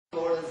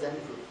Zen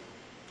Group.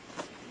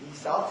 The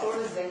South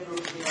Florida Zen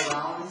Group has been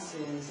around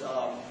since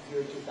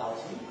year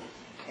 2000,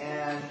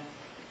 and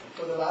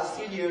for the last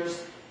 3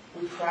 years,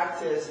 we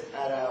practice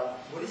at a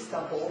Buddhist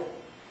temple,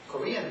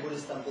 Korean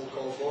Buddhist temple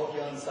called Hwa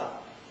Gye Sah.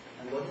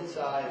 And Hwa Gye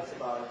Sah is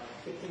about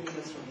 15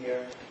 minutes from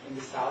here in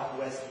the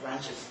southwest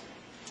branches.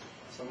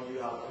 Some of you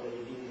have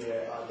already been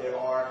there. There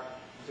are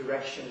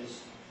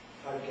directions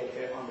how to get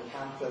there on the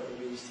pamphlet that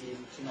you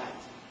received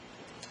tonight.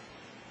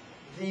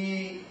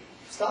 The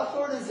South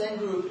Florida Zen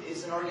Group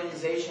is an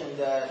organization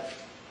that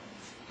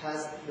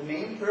has the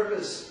main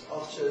purpose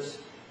of just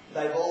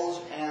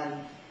divulge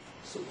and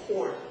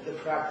support the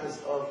practice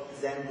of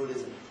Zen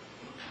Buddhism.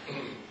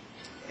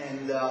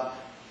 And the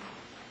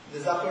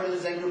South Florida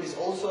Zen Group is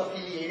also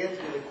affiliated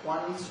with the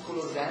Kwan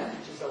School of Zen,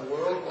 which is a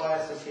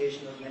worldwide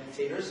association of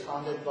meditators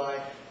founded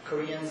by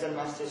Korean Zen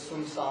Master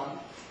Seung Sahn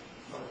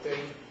about 30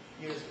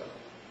 years ago.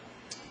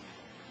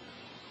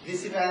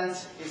 This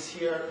event is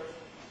here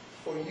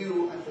for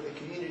you and for the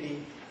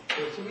community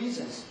for 2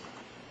 reasons.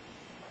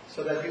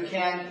 So that you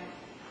can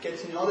get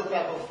to know the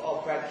type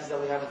of practice that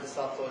we have at the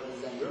South Florida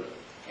Zen Group,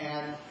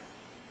 and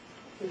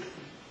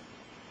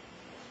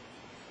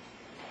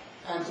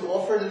to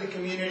offer to the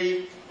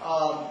community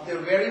the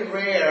very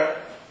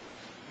rare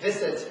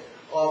visit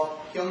of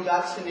Hyon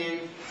Gak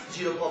Sunim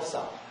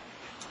Hyun.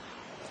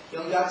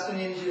 Hyon Gak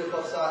Sunim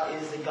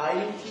Hyun is the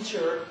guiding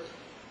teacher.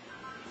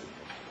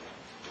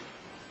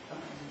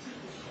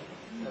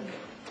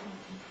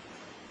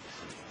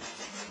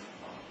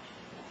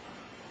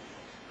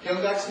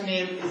 Hyon Gak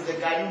Sunim is the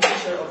guiding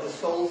teacher of the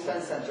Seoul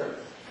Zen Center.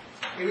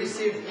 He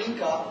received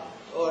inga,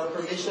 or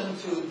permission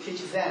to teach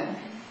Zen,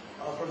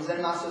 from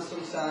Zen Master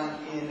Seung Sahn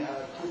in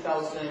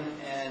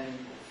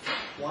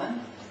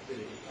 2001.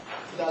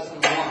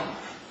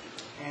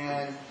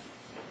 And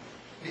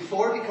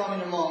before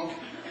becoming a monk,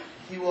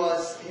 he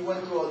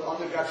went to an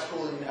undergrad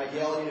school in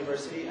Yale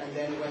University, and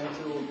then went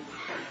to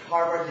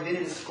Harvard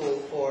Divinity School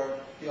for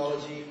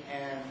theology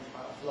and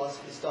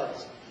philosophy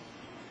studies.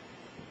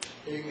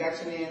 Hyon Gak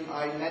Sunim,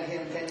 I met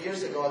him 10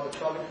 years ago at the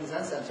Providence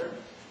Zen Center,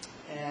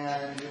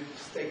 and we've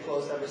stayed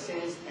close ever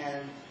since,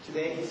 and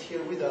today he's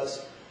here with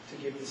us to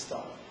give this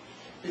talk.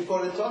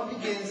 Before the talk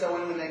begins, I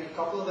want to make a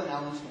couple of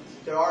announcements.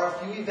 There are a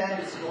few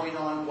events going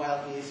on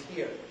while he is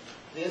here.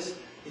 This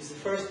is the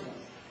first one.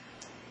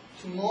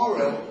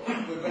 Tomorrow,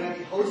 we're going to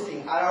be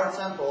hosting at our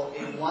temple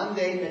a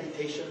one-day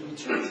meditation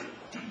retreat.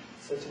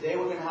 So today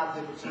we're going to have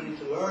the opportunity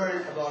to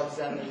learn about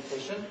Zen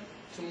meditation.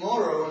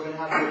 Tomorrow, we're going to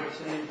have the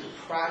opportunity to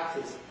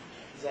practice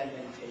Zen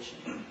meditation.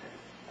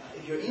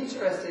 If you're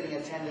interested in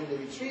attending the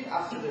retreat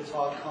after the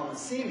talk, come and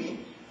see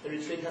me. The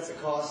retreat has a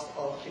cost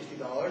of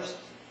 $50.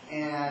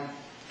 And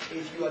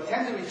if you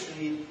attend the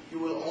retreat, you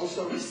will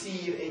also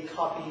receive a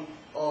copy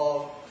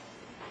of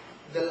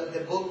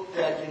the book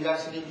that Hyon Gak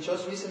Sunim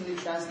just recently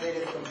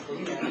translated from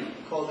Korean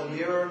called The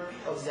Mirror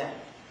of Zen.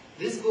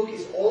 This book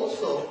is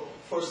also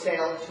for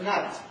sale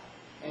tonight.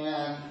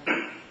 And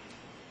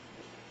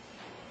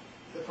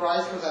the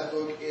price for that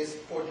book is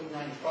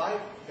 $14.95.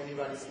 If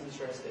anybody's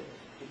interested,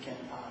 you can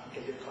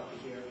get your copy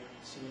here.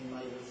 Assuming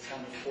I will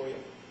sign it for you.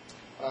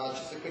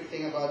 Just a quick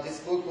thing about this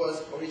book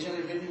was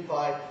originally written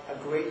by a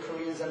great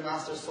Korean Zen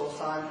Master Seung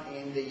Sahn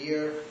in the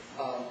year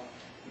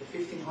the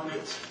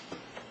 1500s.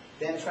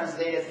 Then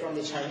translated from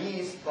the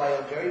Chinese by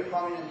a very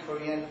prominent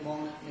Korean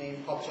monk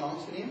named Paul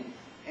Muenzen.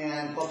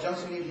 And Paul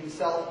Muenzen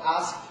himself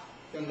asked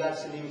Hyon Gak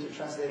Sunim to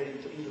translate it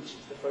into English.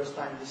 It's the first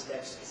time this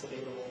text is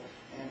available,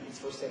 and it's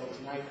for sale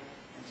tonight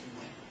and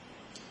tomorrow.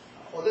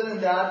 Other than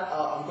that,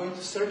 I'm going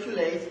to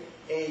circulate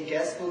a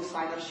guest book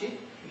sign-up sheet.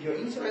 If you're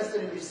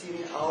interested in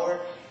receiving our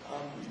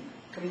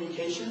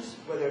communications,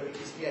 whether it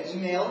is via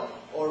email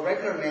or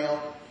regular mail,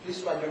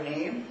 please write your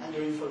name and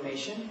your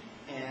information,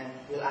 and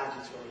we'll add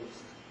you to our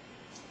list.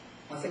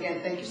 Once again,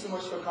 thank you so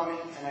much for coming,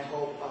 and I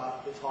hope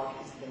the talk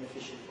is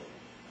beneficial for you.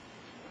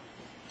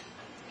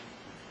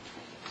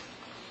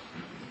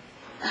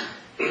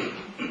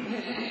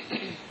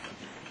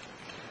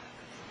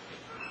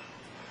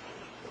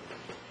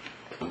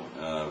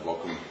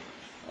 Welcome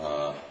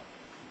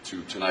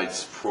to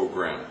tonight's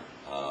program.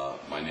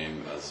 My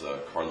name, as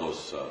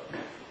Carlos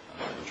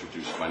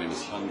introduced, my name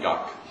is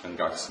Hyungak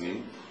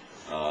Sunim.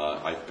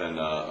 I've been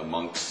a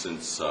monk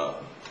since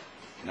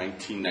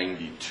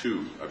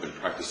 1992. I've been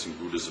practicing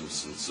Buddhism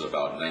since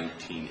about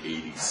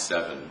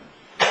 1987,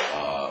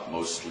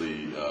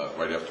 mostly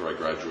right after I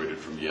graduated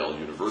from Yale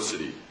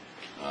University.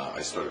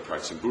 I started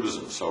practicing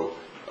Buddhism. So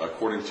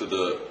according to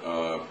the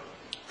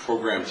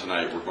program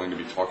tonight, we're going to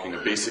be talking a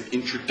basic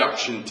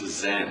introduction to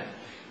Zen.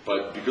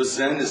 But because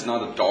Zen is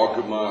not a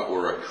dogma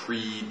or a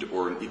creed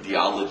or an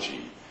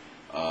ideology,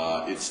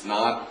 it's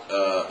not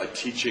a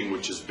teaching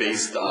which is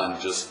based on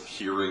just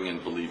hearing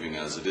and believing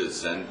as it is.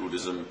 Zen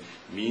Buddhism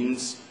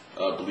means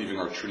believing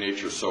our true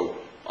nature. So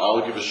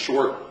I'll give a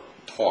short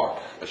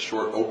talk, a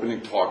short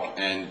opening talk,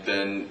 and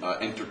then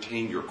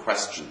entertain your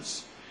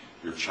questions,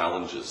 your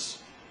challenges,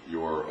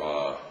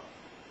 your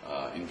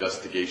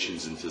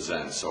investigations into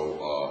Zen.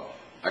 So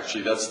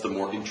actually that's the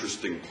more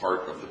interesting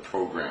part of the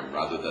program,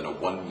 rather than a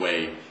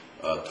one-way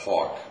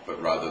talk,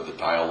 but rather the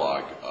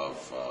dialogue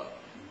of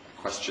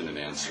question and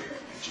answer.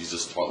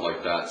 Jesus taught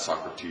like that,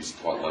 Socrates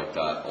taught like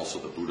that, also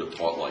the Buddha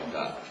taught like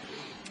that.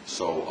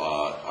 So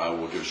I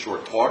will give a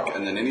short talk,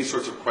 and then any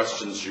sorts of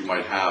questions you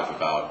might have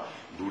about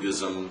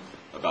Buddhism,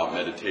 about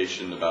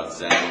meditation, about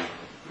Zen,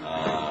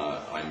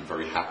 I'm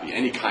very happy.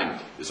 Any kind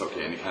is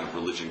okay, any kind of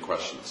religion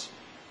questions.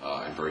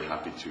 I'm very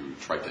happy to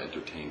try to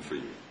entertain for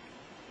you.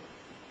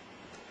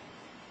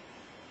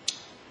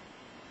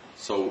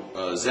 So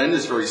Zen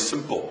is very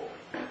simple.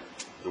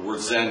 The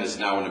word Zen is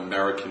now an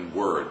American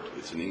word.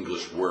 It's an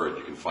English word.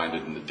 You can find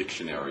it in the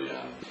dictionary,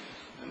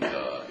 and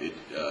it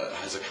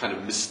has a kind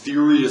of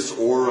mysterious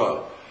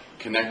aura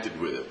connected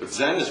with it. But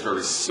Zen is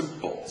very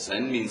simple.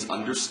 Zen means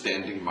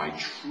understanding my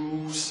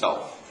true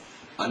self,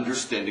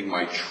 understanding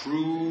my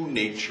true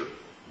nature.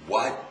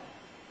 What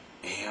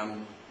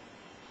am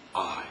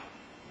I?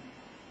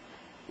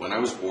 When I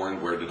was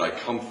born, where did I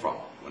come from?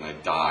 When I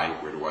die,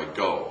 where do I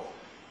go?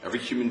 Every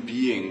human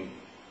being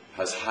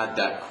has had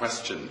that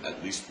question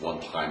at least one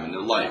time in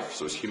their life.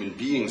 So as human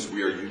beings,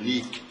 we are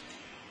unique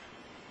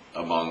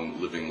among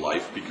living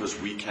life because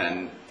we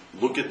can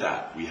look at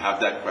that. We have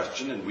that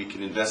question and we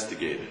can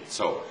investigate it.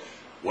 So,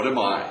 what am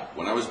I?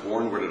 When I was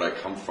born, where did I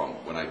come from?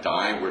 When I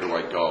die, where do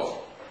I go?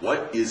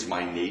 What is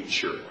my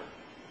nature?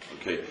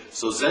 Okay,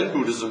 so Zen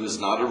Buddhism is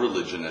not a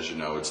religion, as you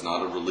know. It's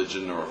not a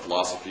religion or a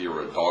philosophy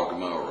or a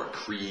dogma or a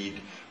creed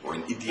or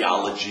an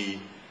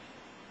ideology.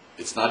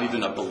 It's not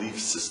even a belief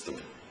system,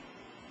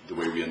 the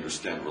way we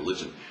understand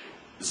religion.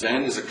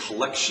 Zen is a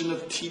collection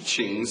of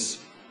teachings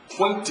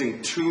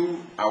pointing to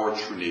our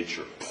true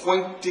nature,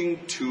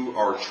 pointing to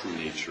our true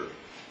nature.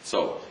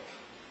 So,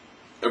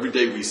 every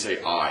day we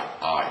say I,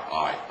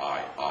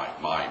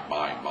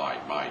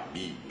 my,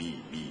 me.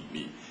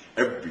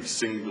 Every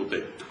single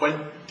day,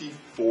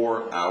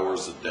 24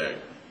 hours a day.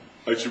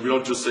 Actually, we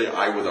don't just say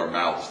I with our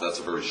mouths, that's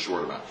a very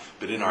short amount.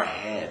 But in our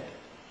head,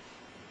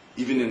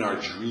 even in our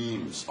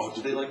dreams. Oh,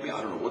 did they like me?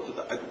 I don't know.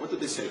 What did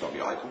they say about me?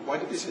 Why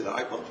did they say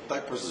that? Well,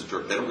 that person's a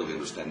jerk. They don't really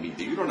understand me.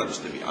 You don't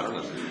understand me. I don't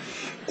understand me.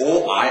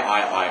 All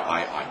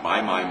I.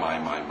 My.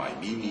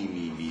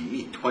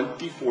 Me.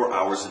 24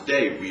 hours a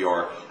day, we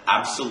are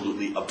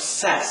absolutely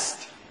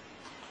obsessed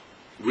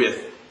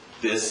with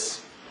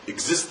this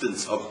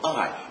existence of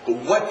I. But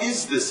what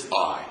is this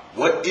I?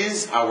 What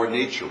is our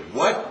nature?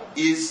 What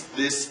is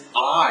this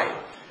I?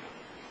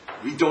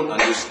 We don't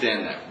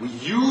understand that. We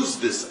use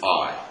this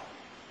I.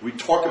 We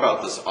talk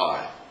about this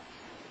I.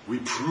 We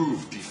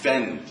prove,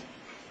 defend,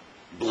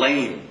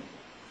 blame,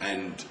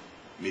 and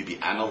maybe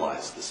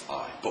analyze this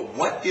I. But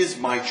what is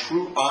my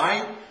true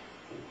I?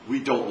 We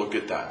don't look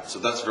at that. So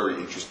that's very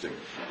interesting.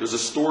 There's a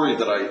story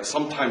that I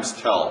sometimes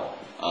tell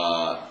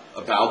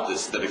about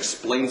this that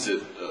explains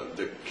it,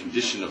 the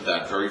condition of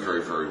that very,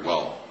 very, very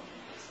well.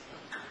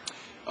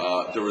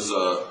 There was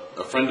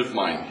a friend of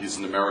mine. He's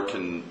an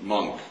American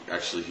monk.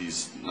 Actually,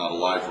 he's not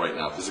alive right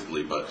now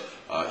physically, but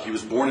he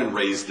was born and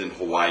raised in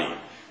Hawaii.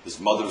 His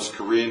mother was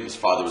Korean, his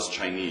father was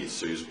Chinese.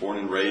 So he was born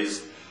and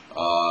raised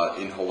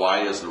in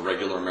Hawaii as a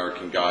regular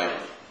American guy,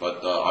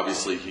 but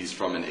obviously he's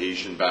from an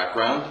Asian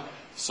background.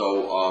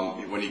 So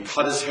when he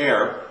cut his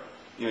hair,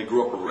 he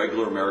grew up a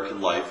regular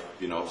American life,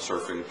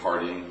 surfing,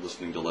 partying,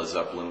 listening to Led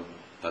Zeppelin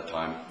at that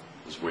time.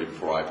 It was way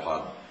before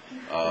iPod.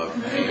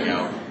 Hanging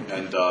out,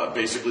 and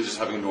basically just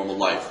having a normal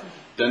life.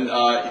 Then,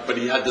 but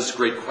he had this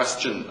great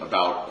question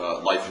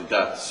about life and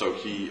death. So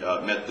he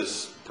met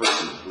this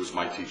person who was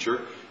my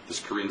teacher, this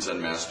Korean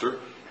Zen master,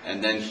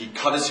 and then he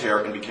cut his hair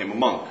and became a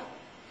monk.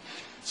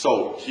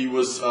 So he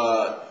was,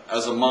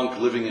 as a monk,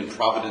 living in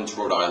Providence,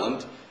 Rhode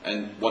Island,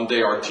 and one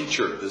day our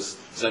teacher, this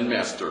Zen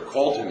master,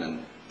 called him,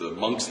 and the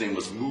monk's name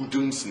was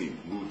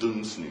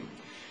Mudungsnim.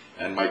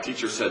 And my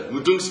teacher said,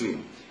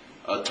 Mudungsnim,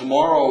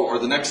 tomorrow or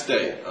the next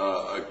day,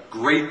 a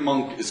great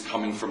monk is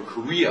coming from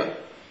Korea,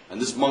 and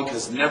this monk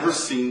has never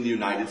seen the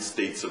United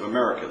States of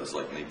America. This is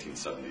like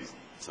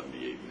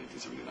 1978,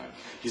 1979.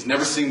 He's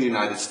never seen the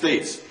United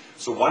States.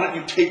 So why don't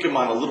you take him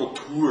on a little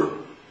tour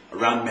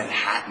around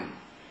Manhattan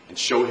and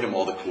show him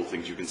all the cool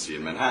things you can see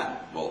in Manhattan.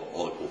 Well,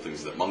 all the cool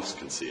things that monks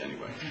can see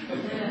anyway.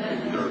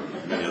 There are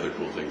many other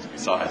cool things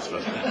besides,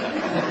 but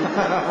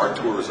our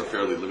tour is a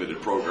fairly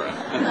limited program.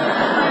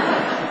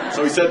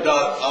 So he said,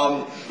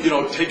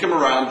 take him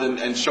around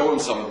and show him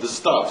some of this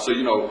stuff. So,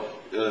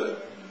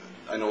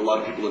 I know a lot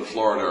of people in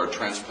Florida are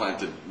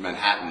transplanted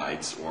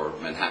Manhattanites or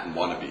Manhattan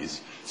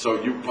wannabes.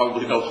 So you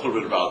probably know a little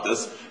bit about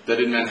this, that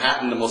in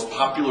Manhattan the most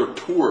popular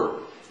tour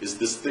is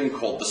this thing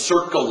called the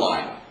Circle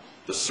Line.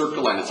 The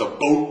Circle Line is a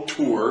boat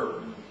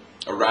tour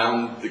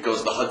around, it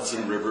goes the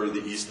Hudson River,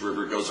 the East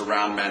River, goes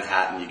around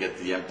Manhattan. You get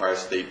the Empire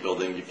State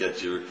Building, you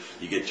get your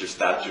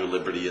Statue of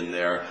Liberty in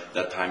there.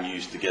 That time you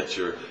used to get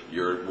your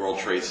World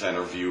Trade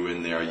Center view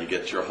in there. You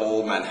get your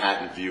whole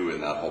Manhattan view in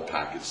that whole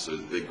package. So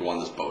they go on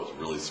this boat. It's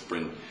a really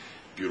spring,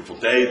 beautiful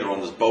day. They're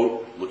on this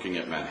boat looking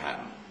at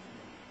Manhattan.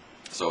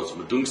 So it's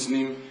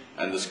Mudungsnim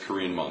and this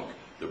Korean monk.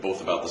 They're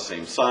both about the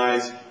same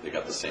size. They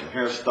got the same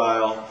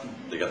hairstyle.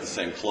 They got the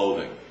same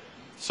clothing.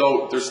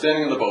 So they're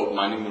standing on the boat,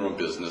 minding their own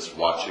business,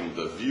 watching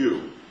the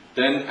view.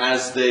 Then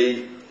as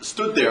they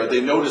stood there,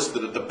 they noticed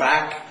that at the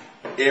back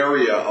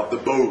area of the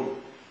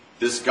boat,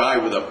 this guy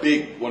with a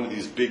big, one of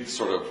these big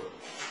sort of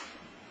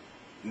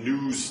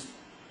news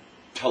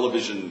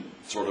television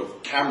sort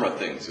of camera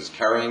things is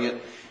carrying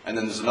it. And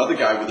then there's another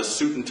guy with a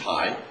suit and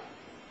tie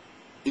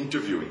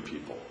interviewing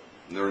people.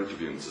 And they're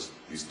interviewing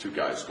these two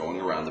guys going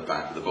around the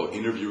back of the boat,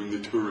 interviewing the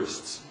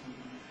tourists.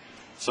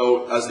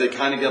 So as they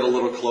kind of get a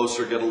little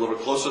closer, they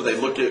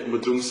look at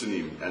Madung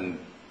Sunim and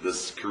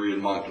this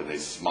Korean monk, and they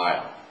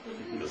smile.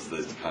 Because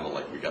it's kind of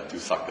like, we got two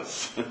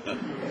suckers.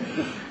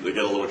 They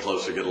get a little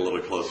closer, get a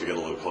little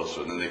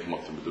closer, and then they come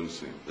up to Madung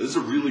Sunim. This is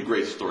a really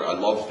great story. I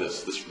love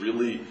this. This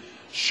really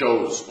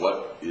shows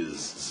what is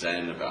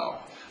Zen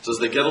about. So as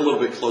they get a little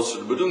bit closer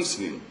to Madung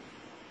Sunim,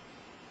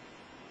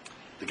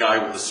 the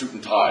guy with the suit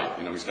and tie,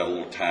 you know, he's got a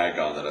little tag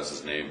on that has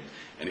his name,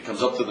 and he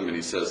comes up to them and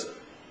he says,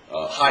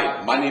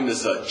 hi, my name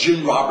is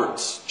Jim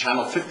Roberts,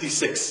 Channel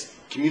 56,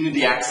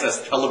 Community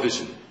Access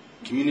Television.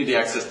 Community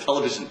Access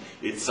Television.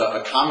 It's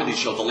a comedy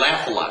show, the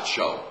Laugh-A-Lot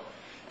show.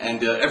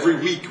 And every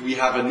week we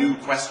have a new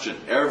question.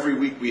 Every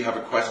week we have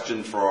a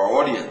question for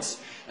our audience.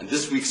 And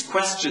this week's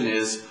question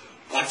is,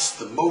 what's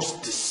the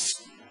most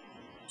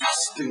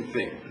disgusting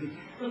thing?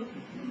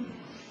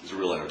 He's a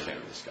real entertainer,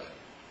 this guy.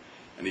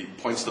 And he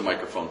points the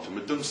microphone to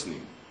Madung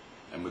Sunim.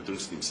 And Madung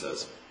Sunim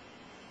says,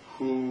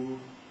 who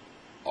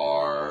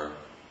are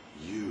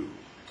you?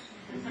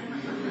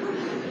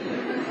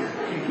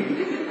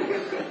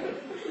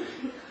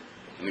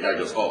 And the guy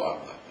goes, oh,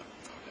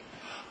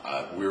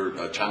 we're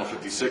Channel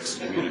 56,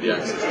 Community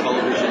Access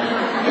Television.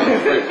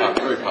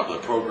 Very popular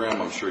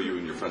program. I'm sure you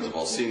and your friends have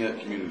all seen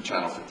it. Community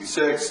Channel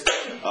 56.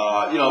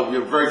 You know, we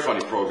have a very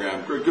funny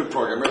program, good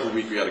program. Every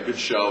week we had a good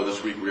show.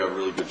 This week we have a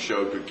really good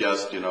show, good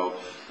guest, you know,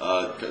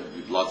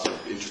 lots of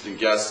interesting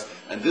guests.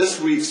 And this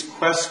week's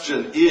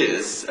question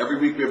is, every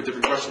week we have a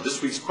different question.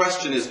 This week's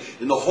question is,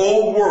 in the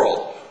whole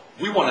world,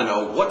 we want to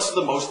know what's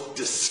the most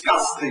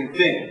disgusting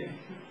thing?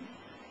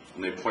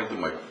 And they point the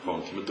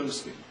microphone to Madung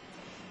Sunim.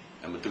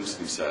 And Madung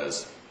Sunim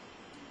says,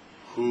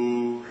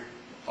 who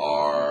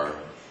are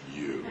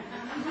you?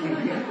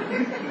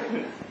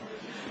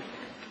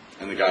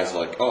 And the guy's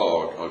like,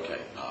 oh, okay.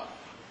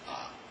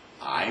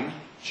 I'm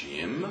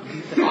Jim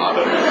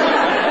Roberts.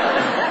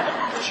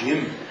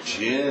 Jim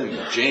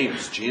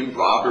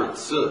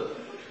Roberts.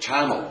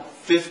 Channel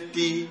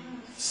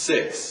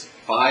 56.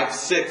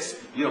 56.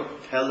 You know,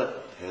 television.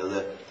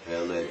 You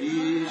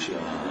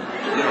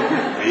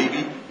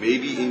know,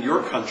 maybe in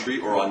your country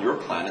or on your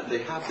planet they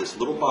have this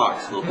little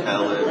box, little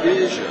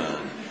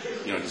television.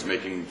 You know, he's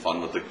making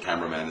fun with the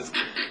cameraman is,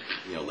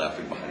 you know,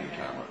 laughing behind the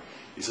camera.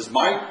 He says,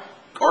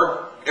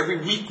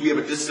 every week we have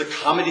this is a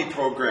comedy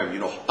program, you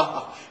know,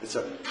 it's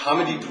a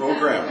comedy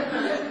program.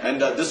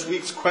 And this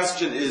week's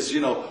question is, you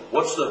know,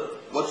 what's the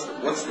most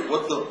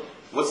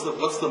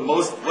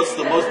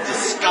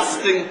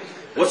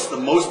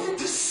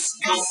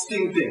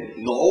disgusting thing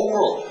in the whole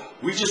world?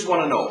 We just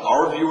want to know,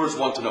 our viewers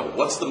want to know,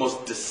 what's the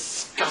most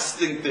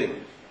disgusting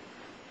thing?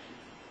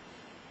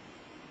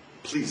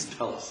 Please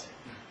tell us.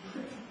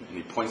 And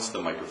he points the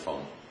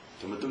microphone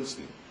to Madung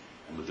Sunim.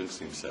 And Madung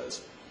Sunim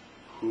says,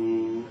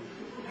 who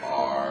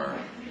are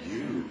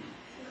you?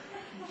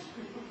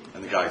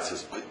 And the guy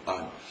says, it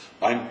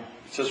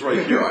says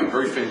right here, I'm a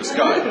very famous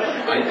guy.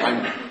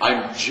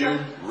 I'm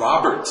Jim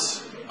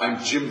Roberts. I'm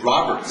Jim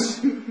Roberts.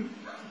 And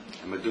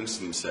Madung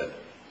Sunim said,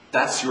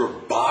 that's your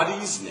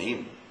body's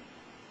name.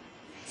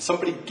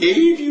 Somebody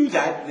gave you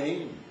that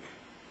name.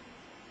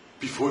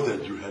 Before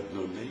that, you had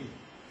no name.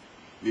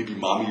 Maybe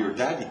mommy or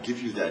daddy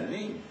give you that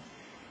name.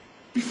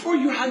 Before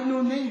you had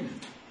no name.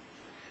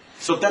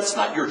 So that's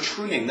not your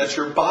true name. That's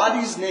your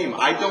body's name.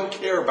 I don't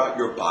care about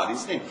your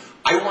body's name.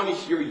 I want to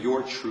hear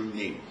your true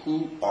name.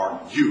 Who are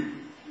you?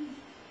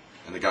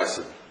 And the guy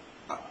said,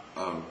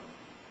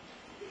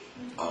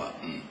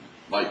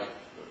 Mike,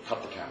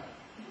 cut the camera.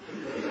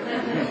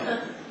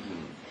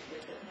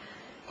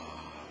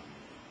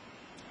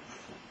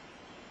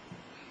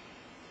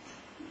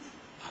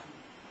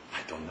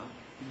 I don't know.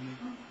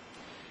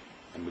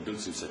 And Madung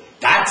Sunim said,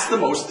 that's the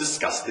most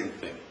disgusting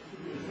thing.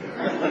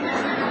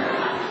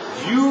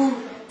 You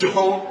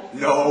don't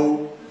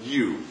know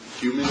you,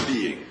 human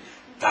being.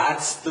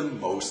 That's the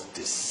most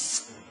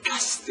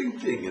disgusting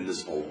thing in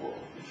this whole world.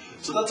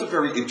 So that's a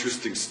very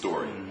interesting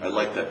story. I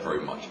like that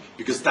very much.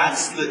 Because that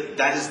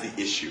is the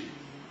issue.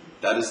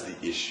 That is the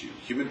issue.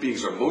 Human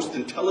beings are most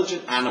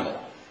intelligent animal,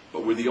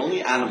 but we're the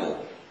only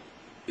animal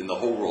in the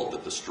whole world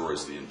that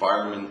destroys the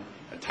environment,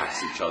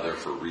 attacks each other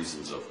for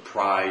reasons of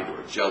pride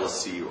or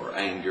jealousy or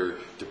anger,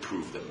 to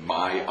prove that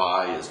my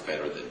eye is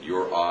better than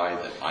your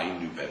eye, that I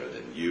knew better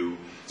than you.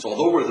 So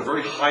although we're the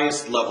very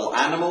highest level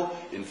animal,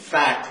 in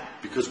fact,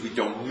 because we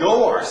don't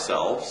know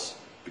ourselves,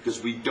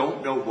 because we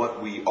don't know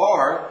what we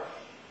are,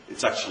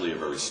 it's actually a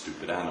very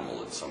stupid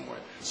animal in some way.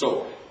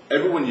 So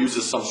everyone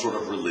uses some sort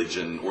of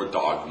religion or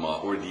dogma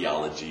or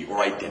ideology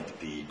or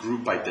identity,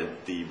 group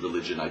identity,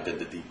 religion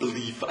identity,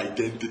 belief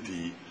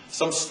identity,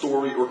 some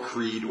story or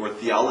creed or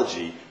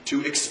theology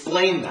to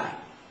explain that.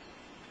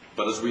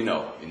 But as we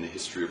know, in the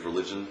history of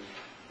religion,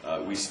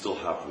 we still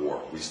have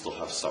war, we still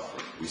have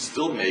suffering, we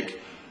still make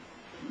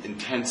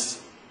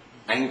intense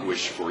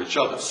anguish for each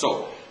other.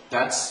 So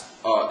that's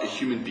a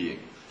human being.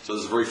 So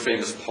there's a very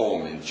famous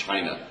poem in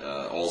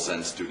China. All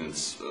Zen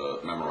students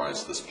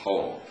memorize this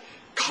poem.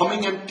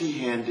 Coming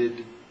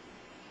empty-handed,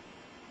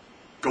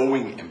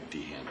 going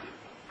empty-handed.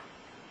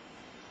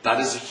 That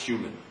is a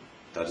human.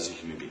 That is a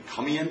human being.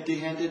 Coming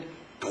empty-handed,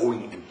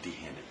 going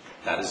empty-handed.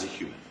 That is a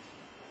human.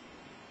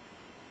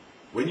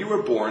 When you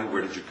were born,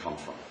 where did you come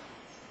from?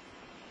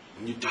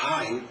 When you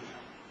die,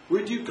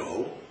 where do you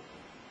go?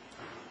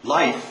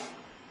 Life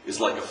is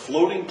like a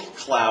floating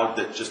cloud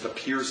that just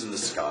appears in the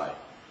sky.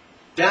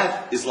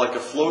 Death is like a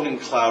floating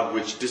cloud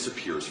which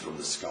disappears from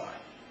the sky.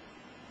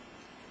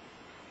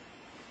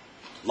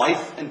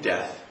 Life and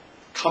death,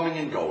 coming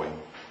and going,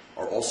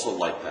 are also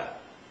like that.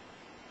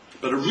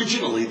 But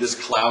originally, this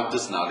cloud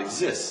does not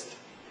exist.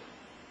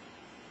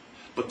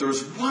 But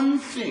there's one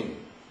thing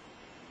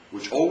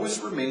which always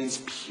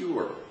remains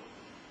pure.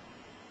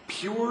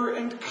 Pure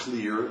and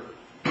clear,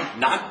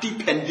 not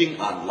depending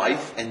on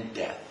life and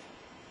death.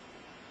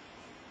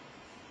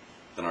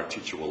 Then our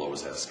teacher will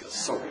always ask us,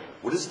 so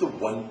what is the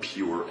one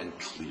pure and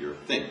clear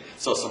thing?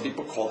 So some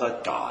people call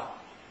that God,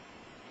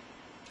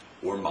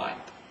 or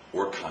mind,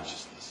 or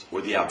consciousness,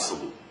 or the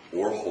absolute,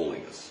 or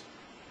holiness,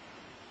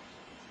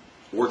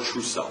 or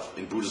true self.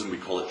 In Buddhism we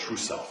call it true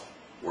self,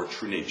 or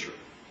true nature.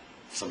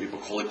 Some people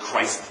call it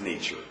Christ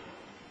nature,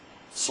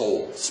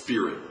 soul,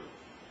 spirit.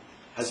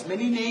 Has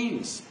many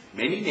names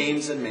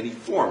and many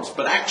forms,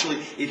 but actually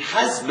it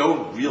has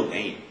no real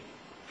name,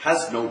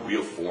 has no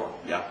real form,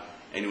 yeah?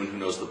 Anyone who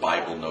knows the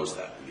Bible knows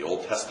that. In the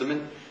Old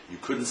Testament, you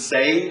couldn't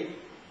say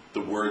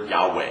the word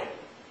Yahweh.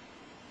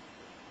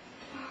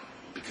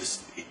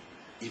 Because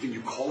even you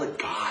call it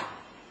God,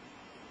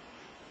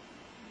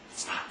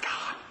 it's not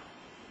God.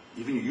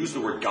 Even you use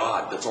the word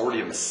God, that's already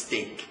a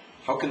mistake.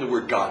 How can the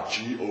word God,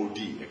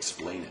 G-O-D,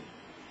 explain it?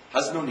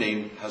 Has no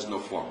name, has no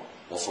form.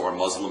 Also, our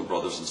Muslim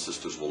brothers and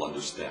sisters will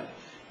understand.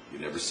 You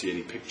never see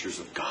any pictures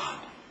of God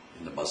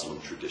in the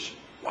Muslim tradition.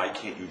 Why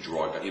can't you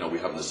draw God? You know, we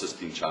have in the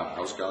Sistine Chapel,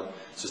 house God,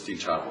 Sistine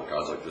Chapel,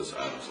 God's like this,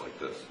 Adam's like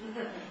this.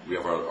 We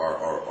have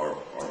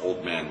our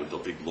old man with the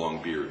big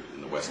long beard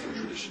in the Western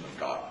tradition of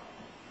God.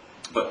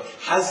 But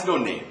has no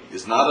name,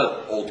 is not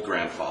an old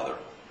grandfather,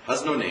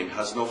 has no name,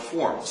 has no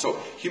form. So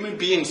human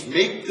beings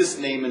make this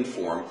name and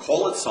form,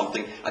 call it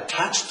something,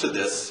 attach to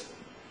this,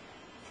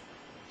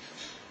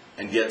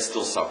 and yet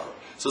still suffer.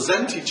 So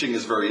Zen teaching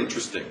is very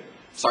interesting.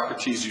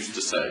 Socrates used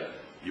to say,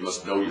 you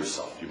must know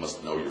yourself, you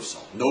must know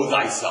yourself. Know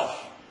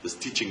thyself. This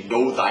teaching,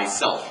 know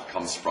thyself,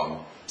 comes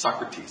from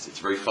Socrates. It's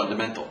very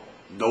fundamental.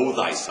 Know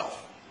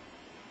thyself.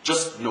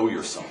 Just know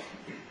yourself.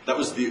 That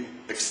was the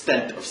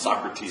extent of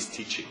Socrates'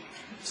 teaching.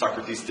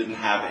 Socrates didn't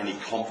have any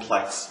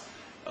complex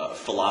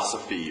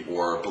philosophy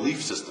or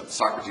belief system.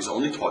 Socrates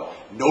only taught,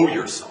 know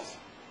yourself.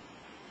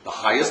 The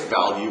highest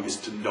value is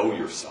to know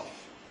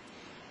yourself.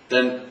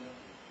 Then,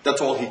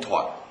 that's all he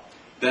taught.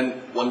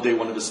 Then one day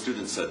one of his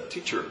students said,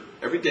 teacher,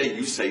 every day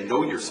you say,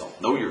 know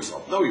yourself, know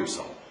yourself, know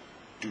yourself.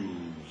 Do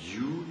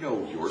you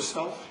know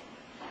yourself?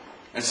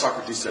 And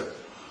Socrates said,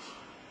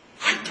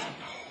 I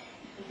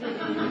don't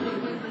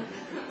know.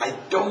 I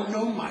don't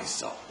know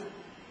myself.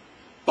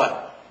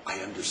 But I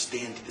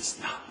understand this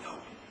not knowing.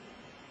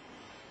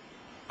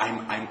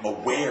 I'm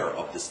aware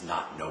of this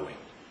not knowing.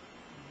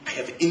 I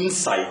have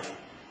insight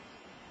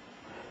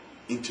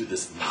into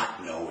this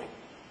not knowing.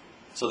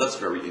 So that's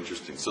very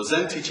interesting. So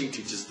Zen teaching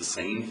teaches the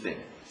same thing.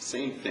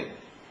 Same thing.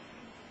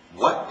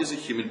 What is a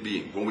human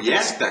being? When we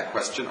ask that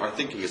question, our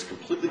thinking is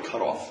completely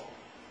cut off.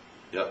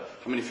 Yeah?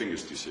 How many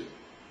fingers do you see?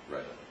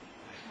 Right.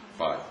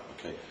 5.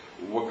 Okay.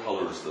 What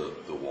color is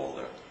the wall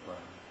there?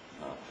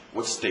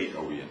 What state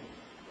are we in?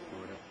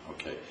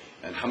 Okay.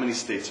 And how many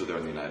states are there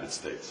in the United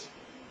States?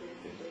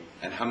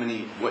 And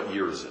what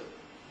year is it?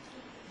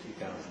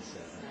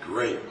 2007.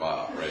 Great,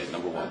 wow, right,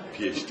 number 1,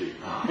 PhD.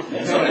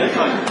 So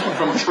anytime,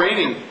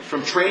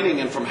 from training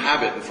and from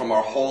habit and from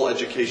our whole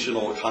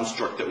educational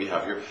construct that we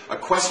have here, a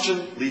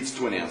question leads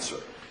to an answer.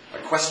 A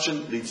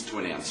question leads to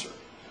an answer.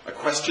 A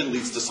question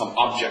leads to some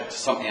object,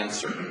 some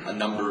answer, a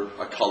number,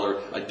 a color,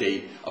 a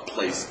date, a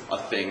place, a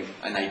thing,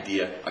 an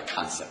idea, a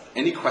concept.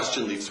 Any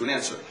question leads to an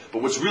answer.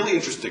 But what's really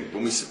interesting,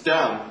 when we sit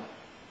down,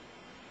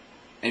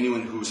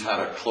 anyone who's had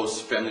a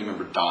close family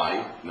member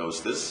die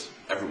knows this.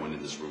 Everyone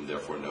in this room,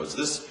 therefore, knows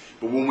this.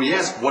 But when we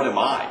ask, what am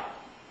I?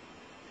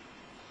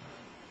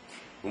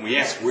 When we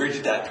ask, where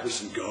did that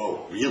person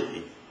go,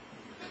 really?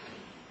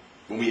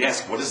 When we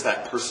ask, what is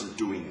that person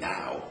doing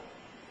now?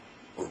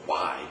 Or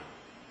why?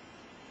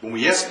 When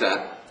we ask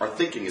that, our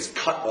thinking is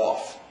cut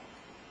off.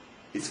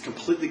 It's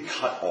completely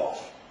cut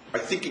off. Our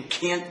thinking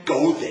can't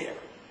go there.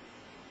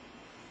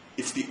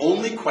 It's the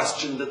only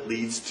question that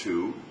leads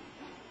to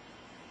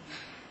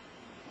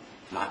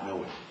not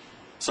knowing.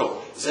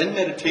 So, Zen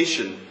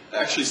meditation,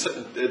 actually,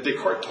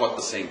 Descartes taught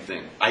the same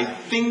thing. I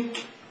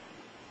think,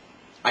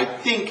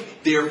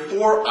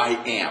 therefore I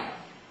am.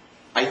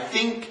 I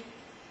think,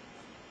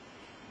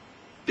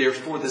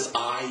 therefore this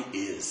I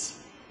is.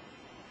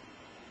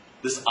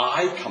 This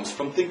I comes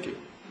from thinking.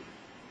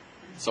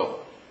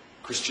 So,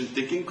 Christian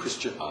thinking,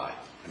 Christian I.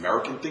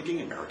 American thinking,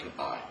 American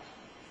I.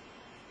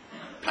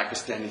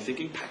 Pakistani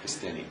thinking,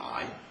 Pakistani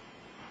I.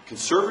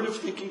 Conservative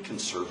thinking,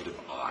 conservative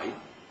I.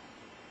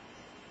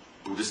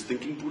 Buddhist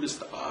thinking,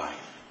 Buddhist I.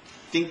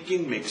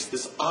 Thinking makes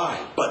this I.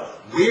 But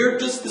where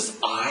does this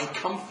I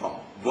come from?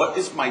 What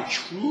is my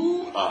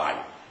true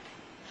I?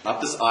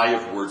 Not this I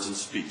of words and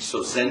speech.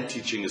 So Zen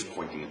teaching is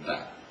pointing at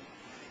that.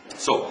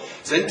 So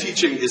Zen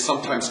teaching is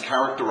sometimes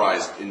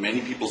characterized in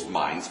many people's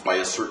minds by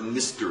a certain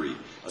mystery,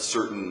 a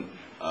certain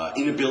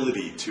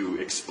inability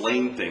to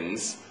explain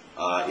things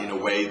in a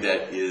way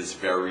that is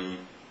very,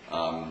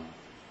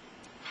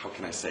 how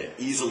can I say it,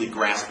 easily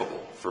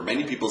graspable. For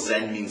many people,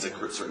 Zen means a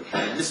certain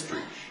kind of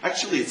mystery.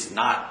 Actually, it's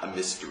not a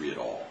mystery at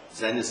all.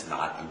 Zen is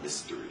not a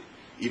mystery.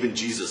 Even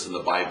Jesus in the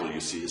Bible, you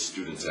see his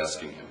students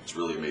asking him. It's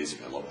really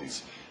amazing. I love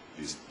these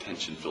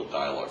tension-filled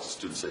dialogues. The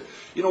students say,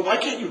 you know, why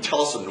can't you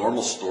tell us a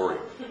normal story?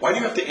 Why do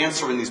you have to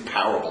answer in these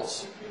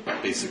parables,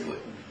 basically?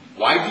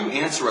 Why do you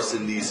answer us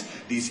in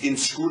these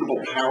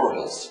inscrutable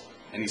parables?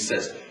 And he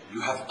says,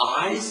 you have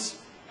eyes,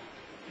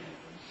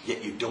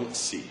 yet you don't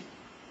see.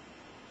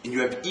 And you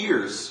have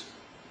ears,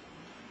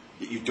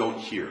 yet you don't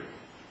hear.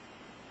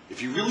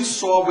 If you really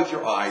saw with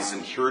your eyes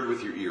and heard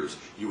with your ears,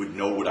 you would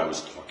know what I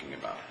was talking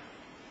about.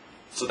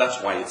 So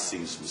that's why it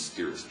seems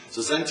mysterious.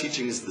 So Zen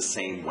teaching is the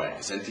same way.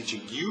 Zen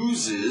teaching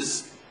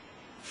uses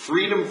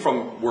freedom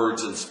from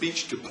words and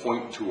speech to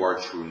point to our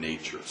true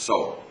nature.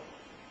 So,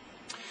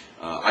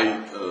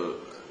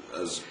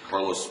 as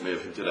Carlos may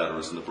have hinted at or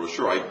is in the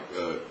brochure, I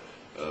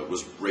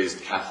was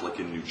raised Catholic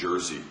in New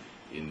Jersey.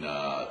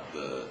 I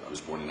was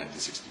born in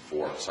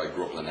 1964, so I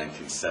grew up in the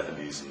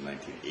 1970s and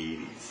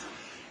 1980s.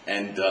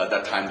 And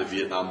that time the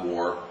Vietnam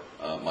War,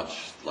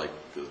 much like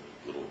the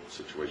little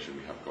situation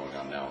we have going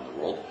on now in the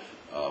world,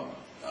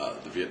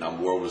 the Vietnam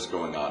War was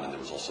going on, and there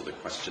was also the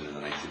question in the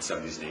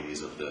 1970s and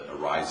 80s of the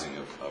arising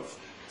of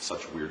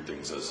such weird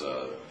things as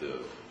the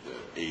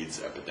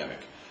AIDS epidemic.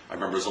 I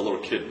remember as a little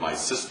kid, my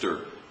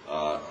sister,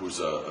 who's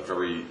a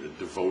very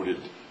devoted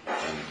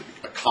and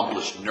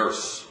accomplished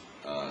nurse,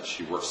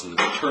 she works in the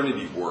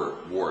maternity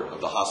ward of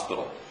the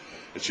hospital,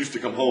 and she used to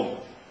come home.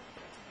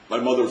 My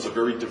mother was a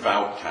very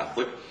devout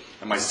Catholic,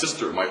 and my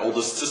sister, my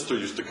oldest sister,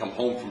 used to come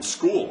home from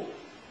school,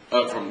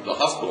 from the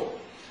hospital,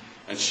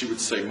 and she would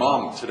say,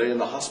 Mom, today in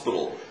the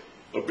hospital,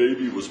 a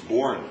baby was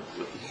born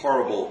with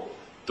horrible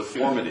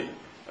deformity.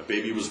 A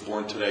baby was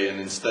born today, and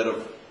instead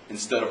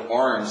of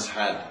arms,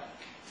 had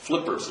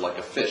flippers like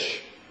a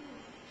fish.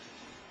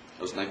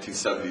 It was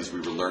 1970s. We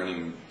were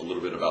learning a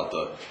little bit about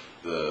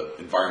the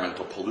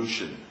environmental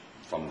pollution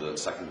from the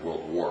Second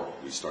World War.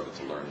 We started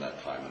to learn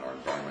that time, and our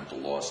environmental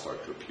laws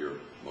started to appear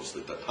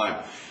mostly at that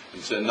time.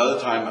 And so another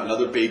time,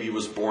 another baby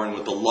was born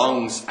with the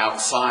lungs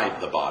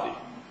outside the body.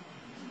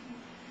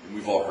 And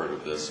we've all heard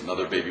of this.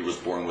 Another baby was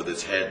born with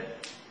its head,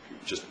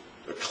 just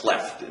a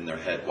cleft in their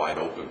head wide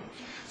open.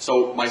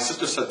 So my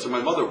sister said to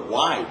my mother,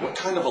 why? What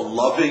kind of a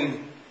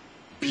loving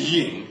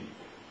being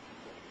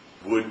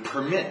would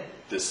permit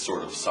this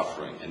sort of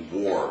suffering and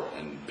war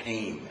and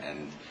pain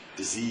and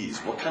disease?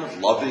 What kind of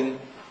loving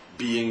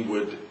being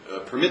would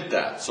permit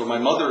that? So my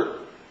mother,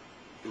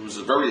 who was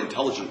a very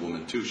intelligent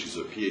woman too, she's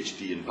a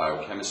PhD in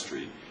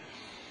biochemistry,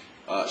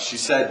 she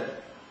said,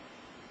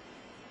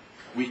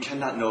 we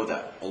cannot know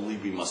that, only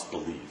we must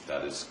believe.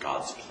 That is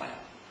God's plan.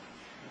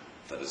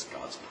 That is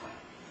God's plan.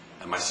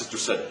 And my sister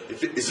said,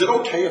 is it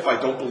okay if I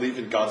don't believe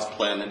in God's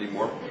plan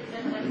anymore?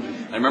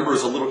 I remember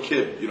as a little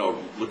kid,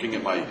 looking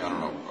at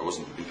I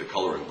wasn't into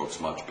coloring books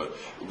much, but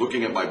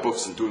looking at my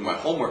books and doing my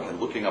homework and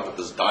looking up at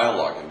this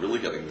dialogue and really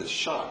getting this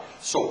shock.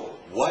 So,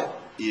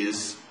 what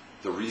is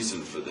the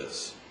reason for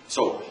this?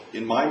 So,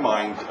 in my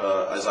mind,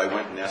 as I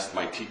went and asked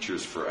my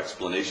teachers for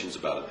explanations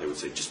about it, they would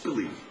say, just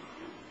believe.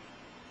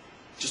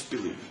 Just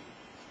believe.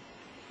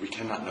 We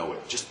cannot know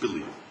it. Just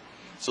believe.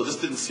 So this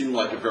didn't seem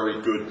like a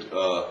very good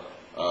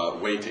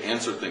way to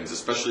answer things,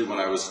 especially when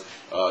I was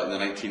in the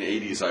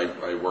 1980s.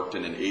 I worked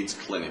in an AIDS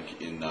clinic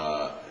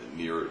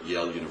near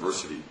Yale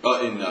University,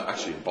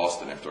 actually in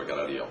Boston after I got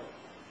out of Yale.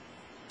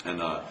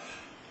 And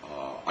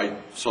I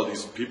saw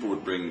these people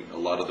would bring a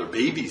lot of their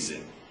babies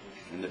in,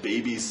 and the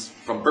babies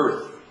from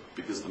birth,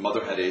 because the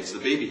mother had AIDS, the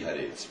baby had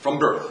AIDS from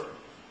birth.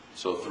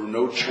 So through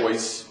no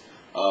choice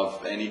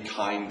of any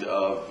kind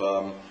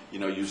of,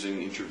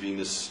 using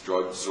intravenous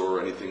drugs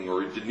or anything,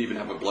 or didn't even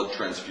have a blood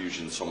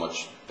transfusion, so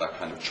much that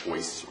kind of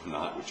choice or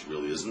not, which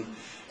really isn't,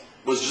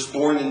 was just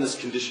born in this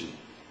condition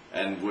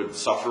and would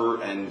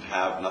suffer and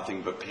have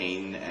nothing but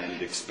pain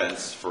and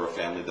expense for a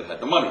family that had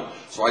the money.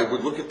 So I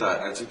would look at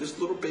that and I'd say, this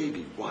little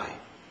baby, why?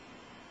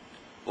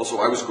 Also,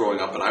 I was growing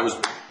up and I was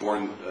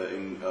born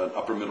in an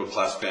upper middle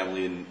class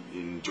family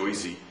in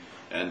Jersey,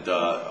 and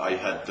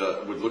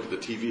I would look at the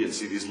TV and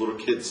see these little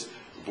kids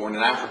born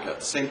in Africa at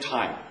the same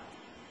time,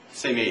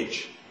 same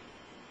age.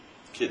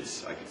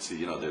 Kids, I could see,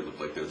 they look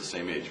like they're the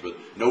same age, but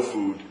no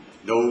food,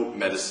 no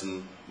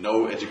medicine,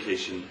 no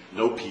education,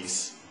 no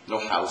peace, no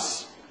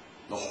house,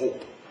 no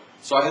hope.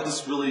 So I had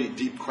this really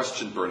deep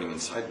question burning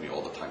inside me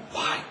all the time.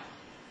 Why?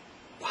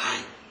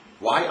 Why?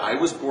 Why I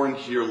was born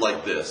here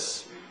like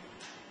this,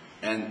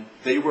 And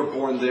they were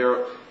born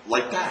there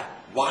like that.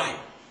 Why?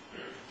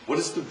 What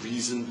is the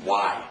reason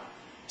why?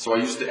 So I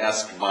used to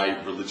ask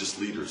my religious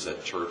leaders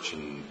at church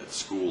and at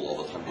school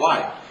all the time,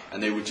 why?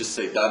 And they would just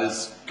say, that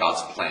is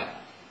God's plan.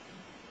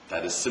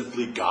 That is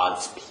simply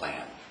God's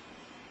plan.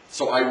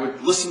 So I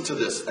would listen to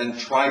this and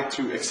try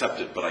to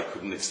accept it, but I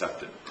couldn't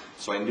accept it.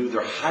 So I knew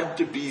there had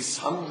to be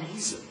some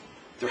reason.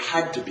 There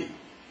had to be,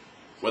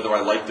 whether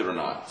I liked it or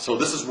not. So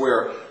this is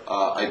where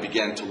I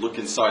began to look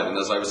inside. And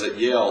as I was at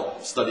Yale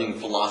studying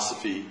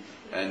philosophy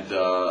and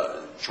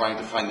trying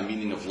to find the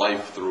meaning of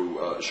life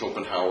through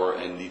Schopenhauer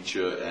and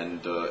Nietzsche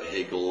and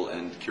Hegel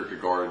and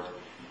Kierkegaard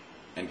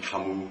and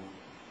Camus,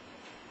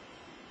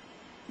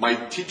 my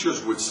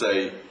teachers would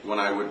say, when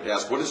I would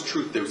ask, what is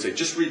truth? They would say,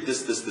 just read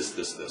this, this, this,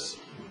 this, this.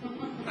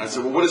 And I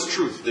said, well, what is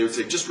truth? They would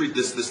say, just read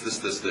this, this, this,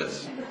 this,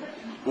 this.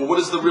 Well, what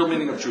is the real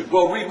meaning of truth?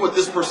 Well, read what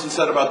this person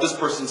said about this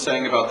person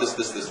saying about this,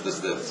 this, this, this,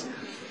 this.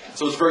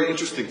 So it's very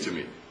interesting to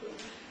me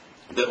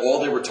that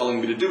all they were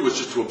telling me to do was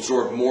just to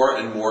absorb more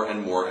and more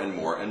and more and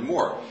more and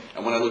more.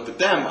 And when I looked at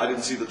them, I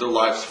didn't see that their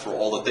lives, for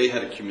all that they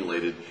had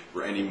accumulated,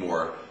 were any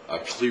more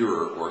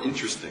clearer or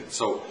interesting.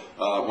 So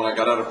when I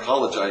got out of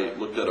college, I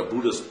looked at a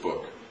Buddhist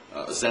book,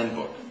 a Zen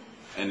book,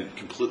 and it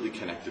completely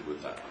connected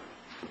with that.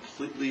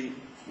 Completely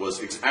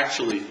was,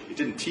 actually, it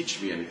didn't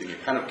teach me anything.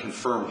 It kind of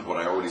confirmed what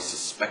I already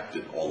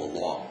suspected all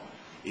along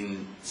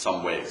in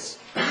some ways.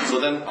 So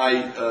then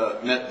I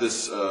met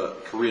this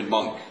Korean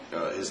monk.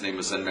 His name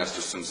is Zen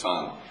Master Seung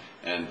Sahn.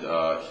 And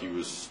he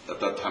was, at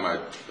that time I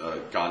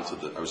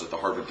was at the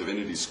Harvard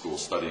Divinity School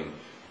studying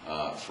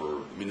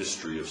for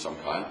ministry of some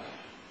kind.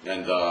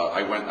 And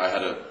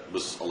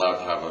was allowed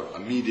to have a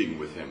meeting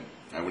with him.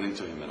 I went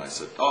into him and I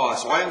said,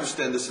 so I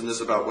understand this and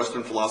this about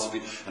Western philosophy,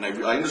 and I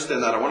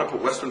understand that. I want to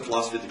put Western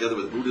philosophy together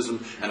with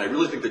Buddhism, and I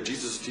really think that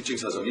Jesus'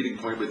 teachings has a meeting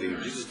point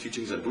between Jesus'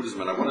 teachings and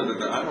Buddhism, and I want to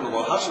know,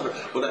 well, how should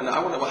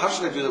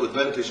I do that with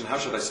meditation? How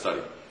should I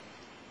study?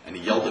 And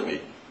he yelled at me,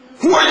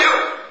 "Who are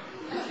you?"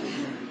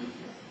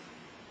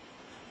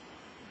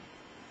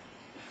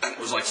 And it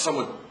was like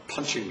someone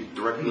punching me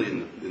directly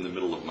in the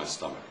middle of my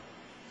stomach.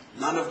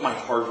 None of my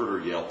Harvard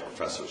or Yale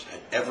professors had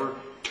ever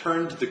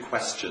turned the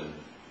question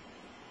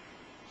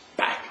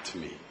back to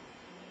me.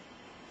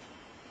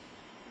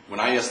 When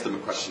I asked them a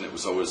question, it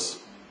was always,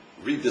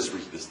 read this,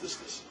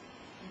 this.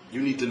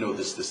 You need to know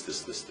this,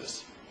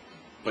 this.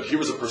 But here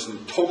was a person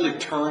who totally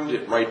turned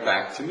it right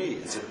back to me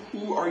and said,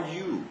 who are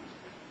you?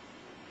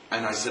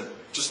 And I said,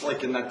 just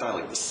like in that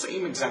dialogue, the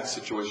same exact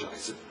situation, I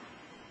said,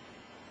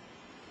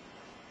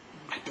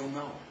 I don't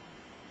know.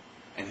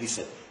 And he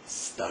said,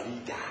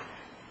 study that.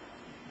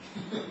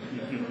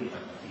 And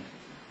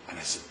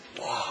I said,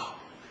 wow.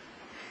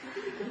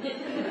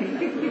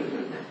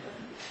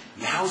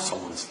 Now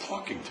someone's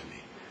talking to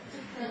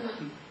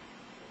me.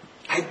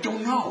 I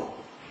don't know.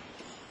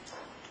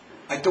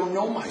 I don't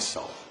know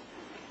myself.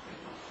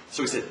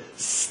 So he said,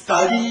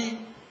 study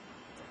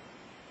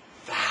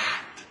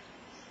that.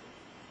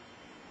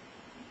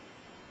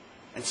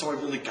 And so I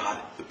really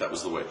got it, that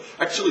was the way.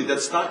 Actually,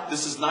 this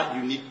is not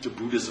unique to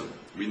Buddhism.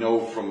 We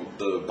know from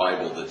the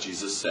Bible that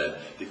Jesus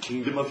said, the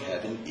kingdom of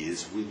heaven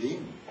is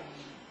within.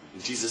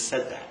 And Jesus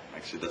said that.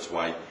 Actually, that's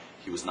why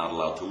he was not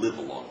allowed to live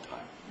a long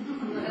time.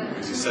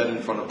 Because he said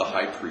in front of the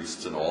high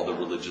priests and all the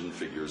religion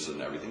figures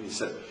and everything, he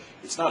said,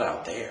 it's not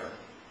out there.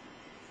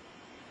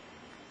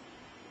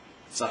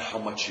 It's not how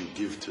much you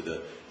give to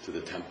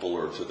the temple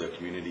or to the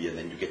community and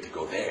then you get to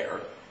go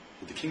there.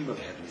 But the kingdom of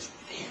heaven is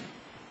within.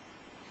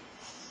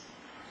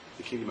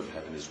 The kingdom of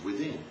heaven is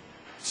within.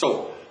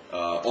 So,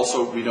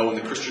 also we know in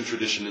the Christian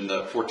tradition in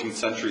the 14th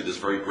century, this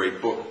very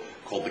great book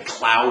called The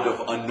Cloud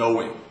of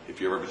Unknowing. If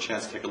you ever have a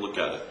chance, take a look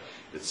at it.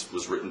 It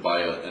was written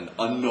by an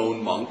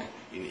unknown monk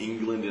in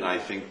England in, I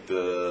think, I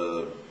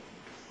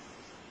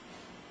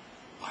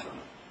don't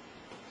know.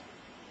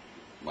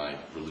 My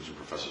religion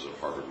professors at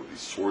Harvard would be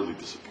sorely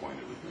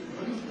disappointed with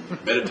me.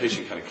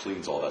 Meditation kind of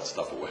cleans all that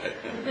stuff away.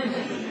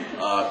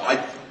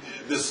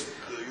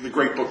 The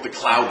great book, The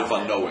Cloud of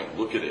Unknowing,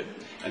 look at it.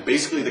 And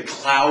basically the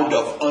cloud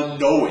of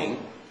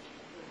unknowing,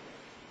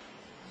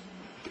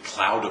 the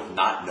cloud of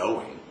not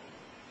knowing,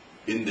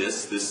 in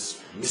this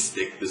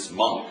mystic, this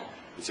monk,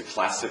 it's a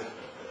classic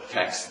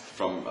text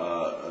from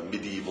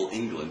medieval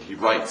England. He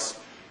writes,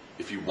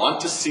 if you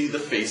want to see the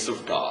face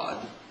of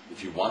God,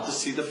 if you want to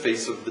see the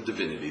face of the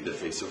divinity, the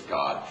face of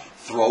God,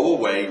 throw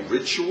away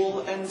ritual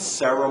and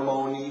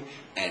ceremony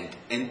and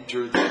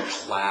enter the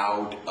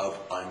cloud of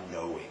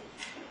unknowing.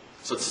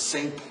 So it's the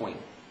same point.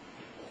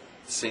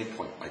 The same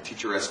point. My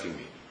teacher asking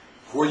me,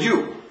 who are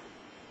you?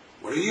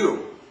 What are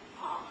you?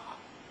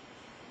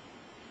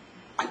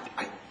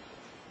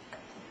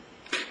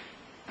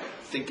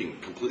 Thinking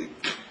completely,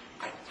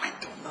 I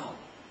don't know.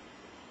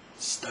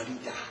 Study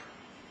that.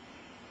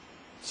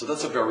 So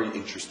that's a very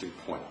interesting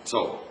point.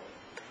 So,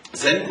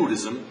 Zen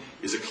Buddhism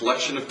is a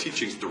collection of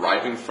teachings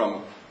deriving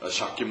from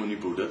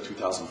Shakyamuni Buddha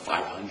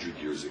 2,500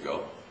 years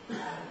ago.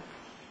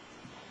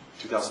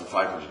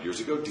 2,500 years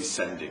ago,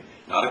 descending.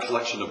 Not a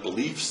collection of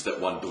beliefs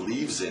that one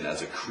believes in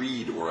as a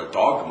creed or a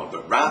dogma,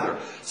 but rather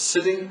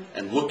sitting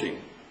and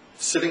looking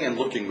sitting and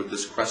looking with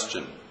this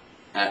question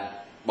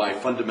at my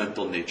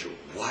fundamental nature.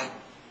 What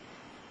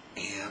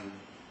am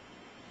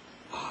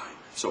I?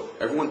 So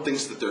everyone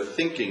thinks that their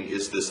thinking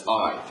is this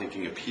I.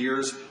 Thinking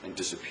appears and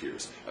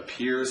disappears,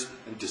 appears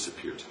and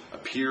disappears,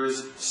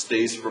 appears,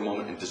 stays for a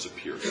moment and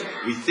disappears.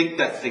 We think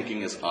that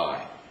thinking is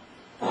I,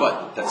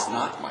 but that's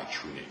not my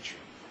true nature.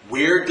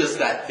 Where does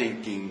that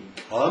thinking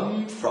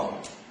come from?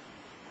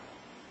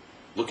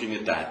 Looking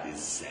at that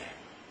is Zen.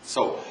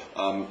 So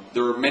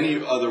there are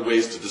many other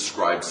ways to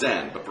describe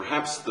Zen, but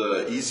perhaps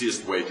the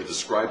easiest way to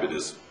describe it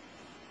is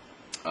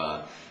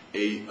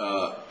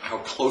how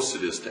close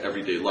it is to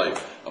everyday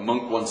life. A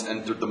monk once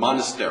entered the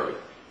monastery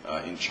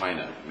in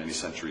China many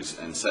centuries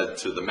and said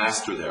to the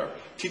master there,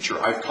 "Teacher,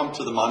 I've come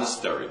to the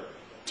monastery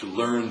to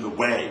learn the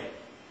way.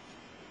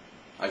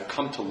 I've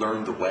come to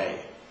learn the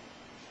way,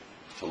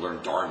 to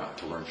learn Dharma,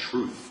 to learn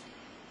truth.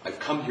 I've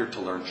come here to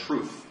learn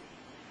truth.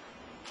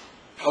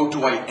 How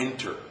do I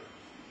enter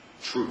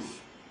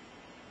truth?"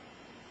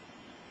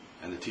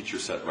 And the teacher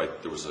said,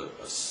 right, there was a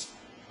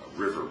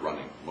river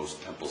running.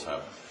 Most temples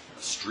have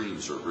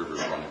streams or rivers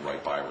running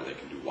right by where they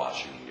can do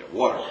washing and get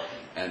water.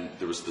 And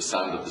there was the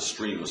sound of the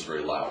stream was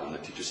very loud. And the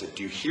teacher said,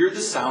 "Do you hear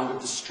the sound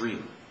of the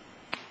stream?"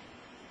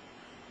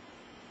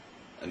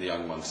 And the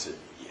young monk said,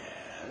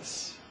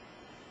 "Yes."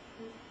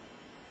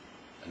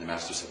 And the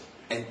master said,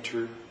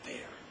 "Enter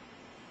there."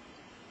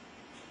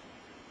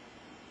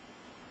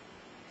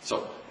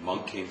 So the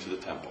monk came to the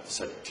temple,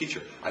 said,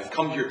 "Teacher, I've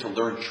come here to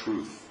learn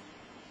truth.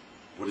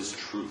 What is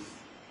truth?"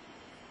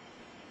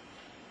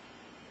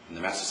 And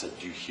the master said,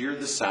 "Do you hear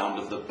the sound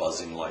of the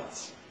buzzing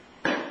lights?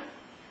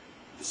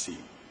 The sea?"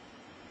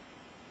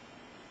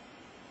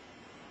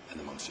 And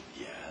the monk said,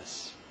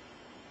 "Yes."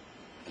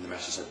 And the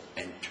master said,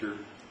 "Enter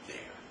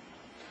there."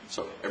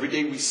 So every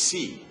day we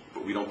see,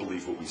 but we don't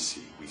believe what we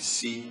see. We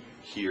see,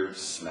 hear,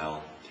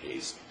 smell,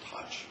 taste,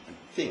 touch, and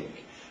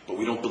think. But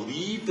we don't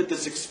believe that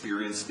this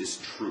experience is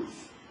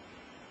truth.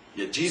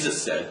 Yet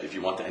Jesus said, if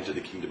you want to enter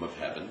the kingdom of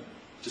heaven,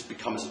 just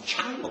become as a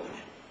child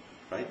again,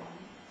 right?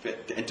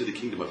 To enter the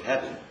kingdom of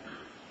heaven,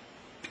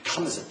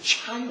 become as a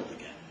child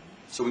again.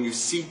 So when you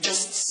see,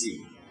 just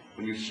see.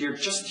 When you hear,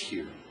 just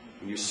hear.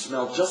 When you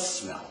smell, just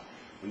smell.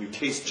 When you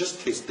taste,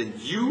 just taste. Then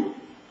you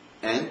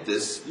and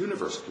this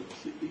universe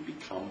completely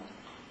become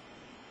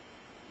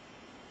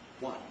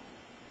one.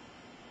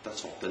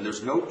 That's all. Then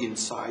there's no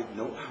inside,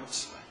 no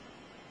outside.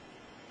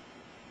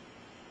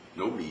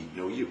 No me,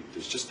 no you.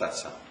 There's just that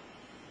sound.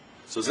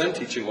 So Zen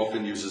teaching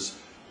often uses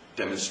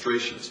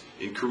demonstrations.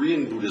 In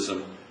Korean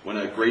Buddhism, when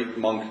a great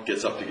monk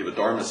gets up to give a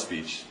Dharma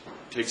speech,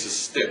 takes a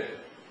stick.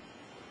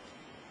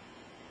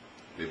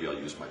 Maybe I'll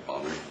use my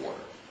bottle of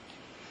water.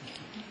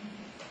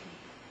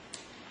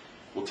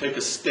 We'll take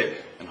a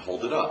stick and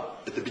hold it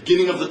up at the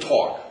beginning of the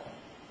talk.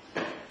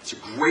 It's a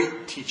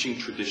great teaching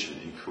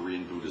tradition in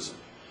Korean Buddhism.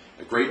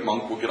 A great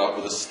monk will get up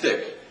with a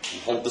stick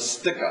and hold the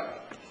stick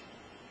up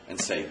and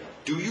say,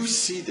 "Do you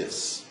see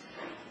this?"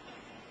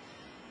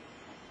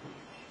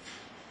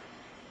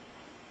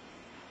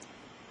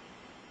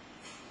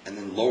 And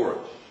then lower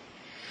it.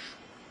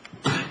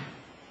 And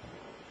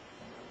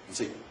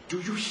say,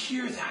 "Do you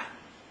hear that?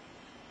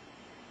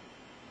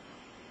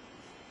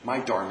 My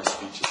Dharma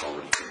speech is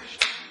already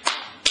finished."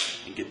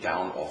 And get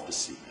down off the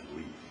seat and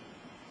leave.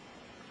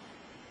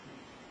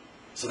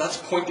 So that's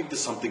pointing to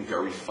something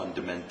very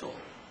fundamental.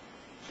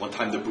 One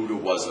time the Buddha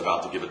was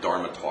about to give a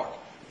Dharma talk.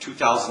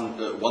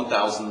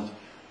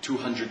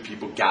 1,200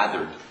 people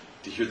gathered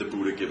to hear the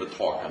Buddha give a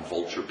talk on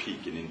Vulture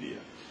Peak in India.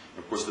 And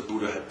of course, the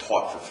Buddha had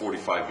taught for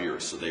 45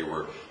 years, so they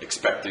were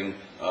expecting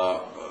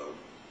the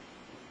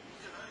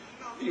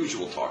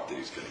usual talk that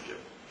he's going to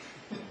give.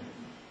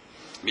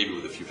 Maybe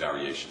with a few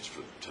variations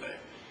for today.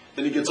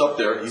 Then he gets up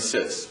there, he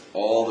sits.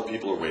 All the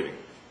people are waiting.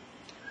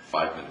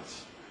 5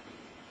 minutes.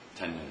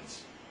 10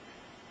 minutes.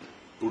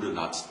 Buddha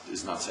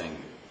is not saying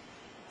anything.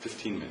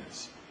 15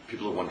 minutes.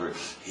 People are wondering,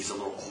 he's a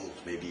little old.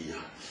 Maybe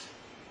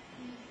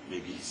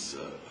he's,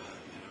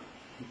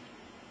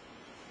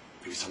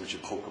 maybe someone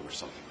should poke him or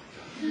something like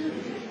that.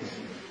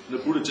 The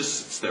Buddha just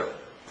sits there.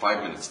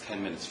 5 minutes,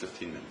 10 minutes,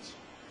 15 minutes.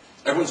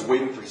 Everyone's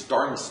waiting for his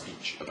Dharma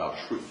speech about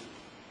truth.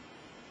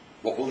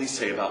 What will he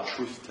say about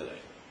truth today?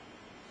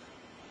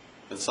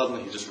 And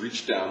suddenly he just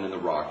reached down in the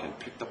rock and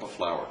picked up a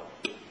flower.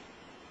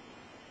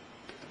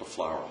 Picked up a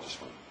flower and just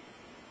went.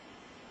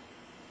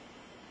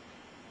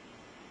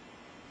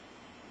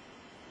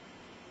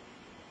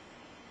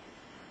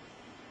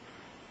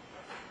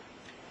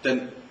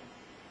 Then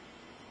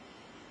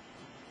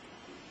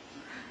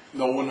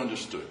no one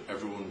understood.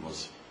 Everyone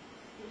was.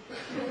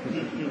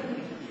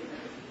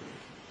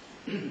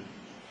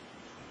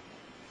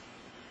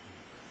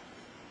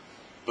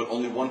 But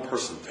only one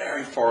person,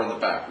 very far in the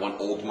back, one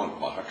old monk,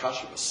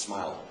 Mahakashyapa,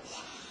 smiled.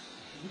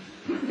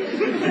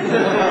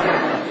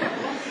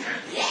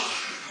 Yeah,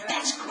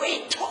 that's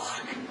great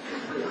talk.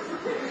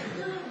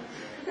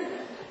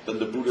 Then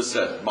the Buddha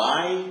said,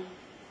 "My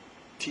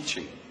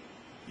teaching,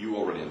 you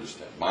already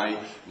understand. My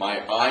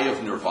eye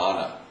of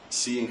nirvana,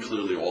 seeing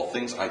clearly all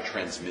things, I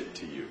transmit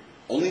to you."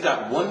 Only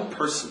that one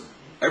person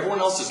Everyone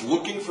else is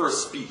looking for a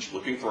speech,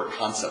 looking for a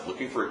concept,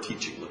 looking for a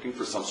teaching, looking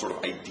for some sort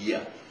of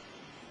idea.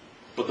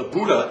 But the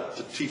Buddha,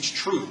 to teach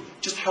truth,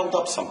 just held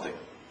up something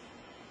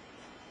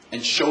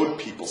and showed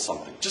people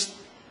something.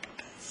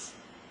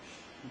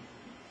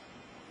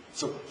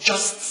 So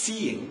just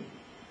seeing,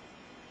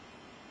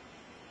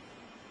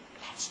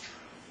 that's truth.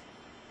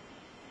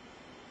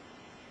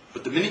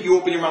 But the minute you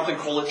open your mouth and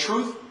call it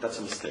truth, that's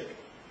a mistake.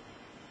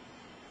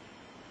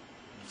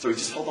 So he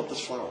just held up this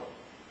flower.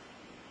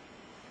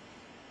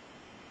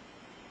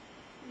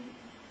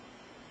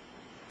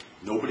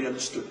 Nobody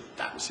understood it.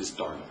 That was his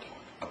Dharma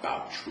talk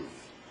about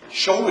truth.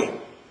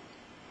 Showing.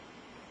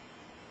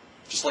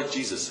 Just like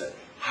Jesus said,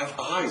 have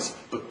eyes,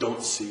 but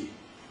don't see.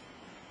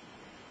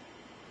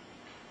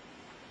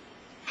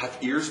 Have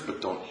ears, but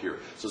don't hear.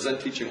 So Zen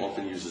teaching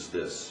often uses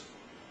this.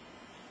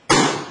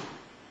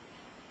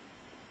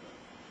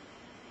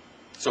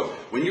 So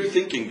when you're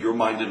thinking, your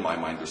mind and my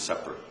mind are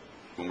separate.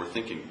 When we're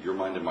thinking, your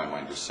mind and my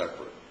mind are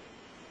separate.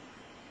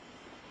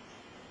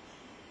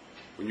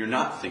 When you're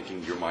not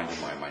thinking, your mind and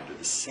my mind are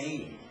the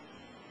same.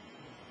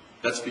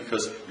 That's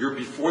because your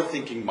before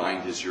thinking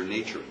mind is your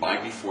nature.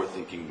 My before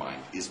thinking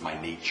mind is my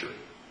nature.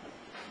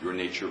 Your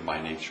nature,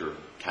 my nature,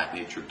 cat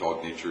nature,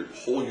 dog nature,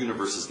 whole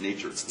universe is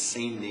nature. It's the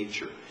same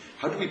nature.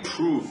 How do we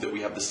prove that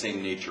we have the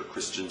same nature?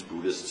 Christians,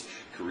 Buddhists,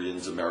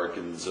 Koreans,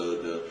 Americans,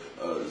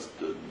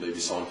 maybe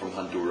someone from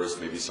Honduras,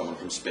 maybe someone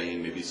from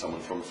Spain, maybe someone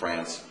from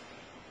France.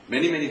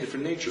 Many, many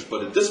different natures.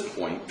 But at this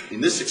point,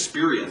 in this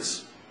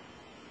experience,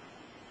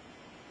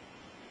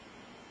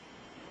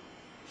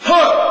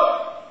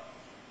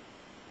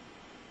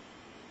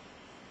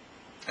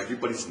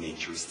 everybody's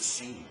nature is the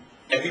same.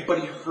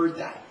 Everybody heard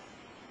that.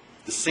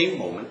 The same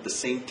moment, the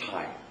same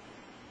time.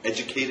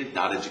 Educated,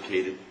 not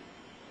educated.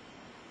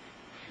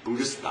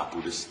 Buddhist, not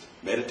Buddhist.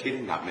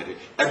 Meditating, not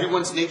meditating.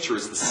 Everyone's nature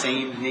is the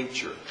same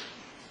nature.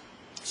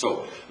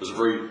 So, there's a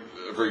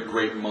very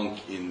great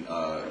monk in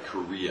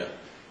Korea.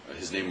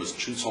 His name was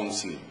Chun Song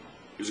Snim.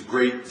 He was a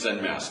great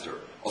Zen master.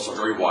 Also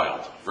very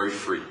wild, very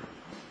free.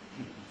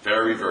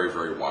 Very, very,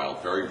 very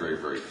wild. Very, very,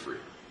 very free.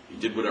 He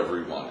did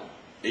whatever he wanted.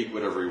 Ate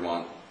whatever he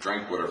wanted.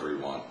 Drank whatever he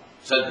wanted.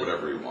 Said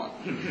whatever he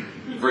wanted.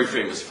 Very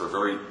famous for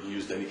he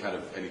used any kind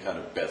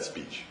of bad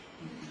speech.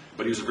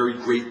 But he was a very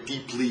great,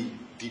 deeply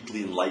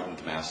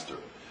enlightened master.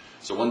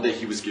 So one day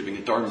he was giving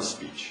a Dharma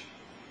speech.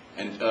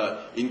 And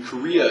in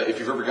Korea, if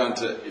you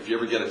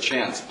ever get a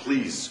chance,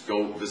 please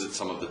go visit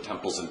some of the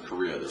temples in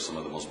Korea. They're some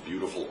of the most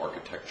beautiful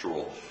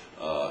architectural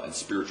and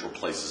spiritual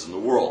places in the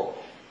world.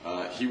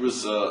 If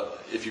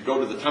you go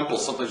to the temple,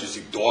 sometimes you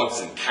see dogs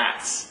and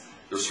cats.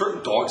 There are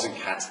certain dogs and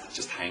cats that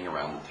just hang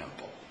around the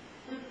temple.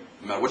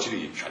 No matter what you do,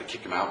 you try to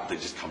kick them out, they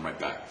just come right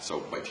back.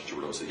 So my teacher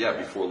would always say, yeah,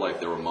 before life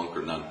there were a monk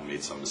or nun who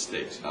made some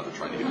mistakes. Now they're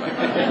trying to get back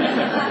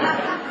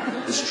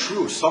in. It's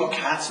true. Some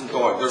cats and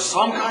dogs, there's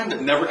some kind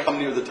that never come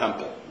near the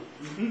temple.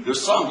 There's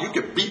some, you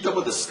could beat them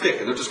with a stick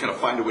and they're just going to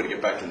find a way to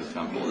get back in the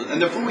temple.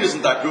 And the food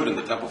isn't that good in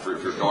the temple for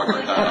your dog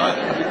like that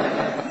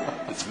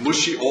either. It's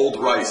mushy old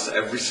rice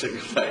every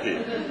single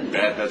day.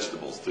 Bad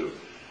vegetables too.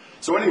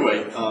 So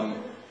anyway,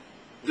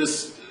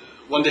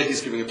 one day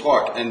he's giving a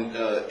talk, and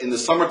in the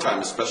summertime,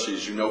 especially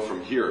as you know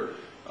from here,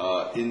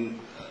 in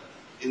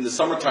the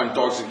summertime,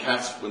 dogs and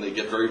cats, when they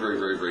get very, very,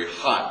 very, very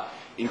hot,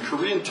 in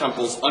Korean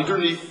temples,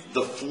 underneath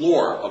the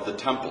floor of the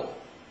temple,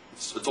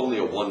 it's only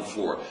a one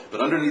floor,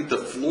 but underneath the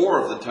floor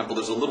of the temple,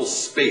 there's a little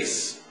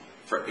space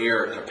for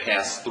air to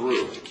pass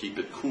through to keep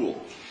it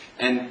cool.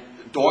 And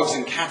dogs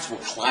and cats will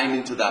climb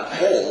into that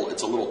hole,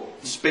 it's a little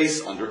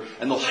space under,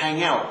 and they'll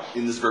hang out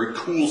in this very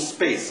cool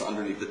space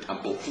underneath the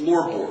temple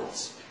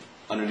floorboards.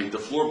 Underneath the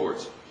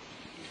floorboards.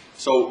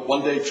 So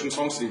one day, Chung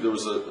Song Si, there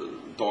was a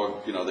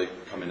dog, they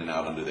come in and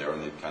out under there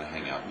and they kind of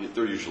hang out.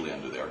 They're usually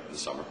under there in the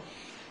summer.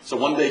 So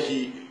one day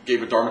he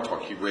gave a Dharma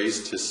talk. He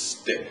raised his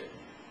stick.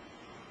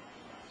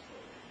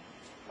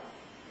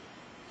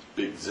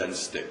 Big Zen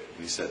stick.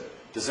 And he said,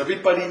 does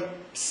everybody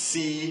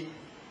see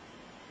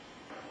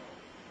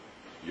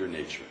your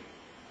nature?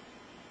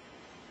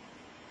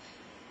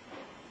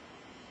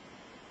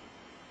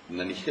 And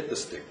then he hit the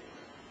stick.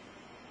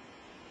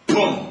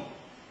 Boom!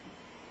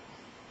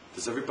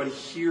 Does everybody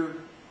hear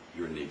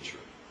your nature?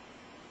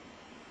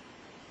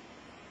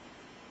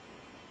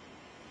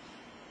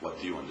 What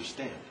do you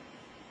understand?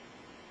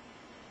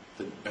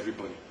 Then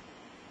everybody.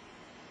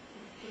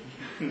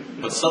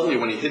 But suddenly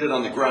when he hit it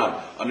on the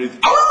ground, underneath,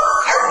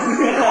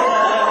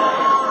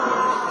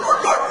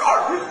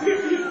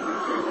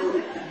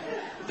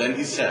 then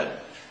he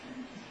said,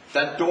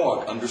 that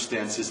dog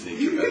understands his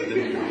nature better than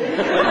you.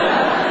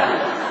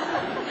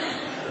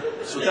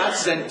 So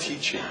that's Zen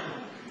teaching.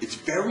 It's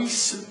very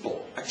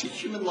simple. Actually,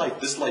 human life,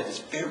 this life is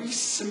very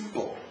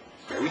simple,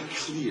 very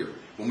clear.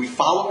 When we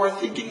follow our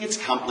thinking, it's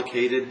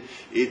complicated,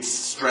 it's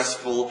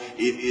stressful,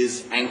 it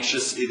is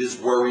anxious, it is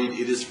worried,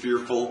 it is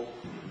fearful,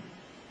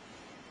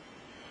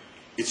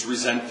 it's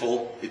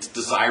resentful, it's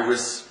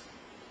desirous.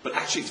 But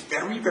actually, it's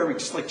very, very,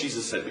 just like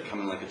Jesus said,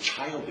 becoming like a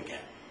child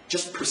again.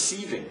 Just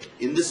perceiving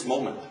in this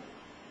moment.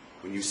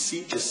 When you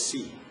see, just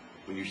see.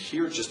 When you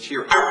hear, just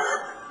hear.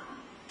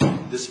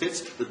 this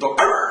hits, the dog,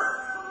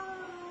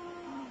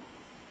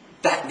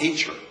 that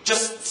nature,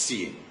 just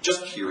seeing,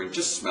 just hearing,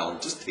 just smelling,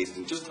 just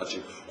tasting, just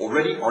touching,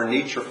 already our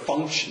nature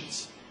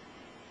functions.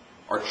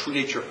 Our true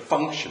nature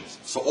functions.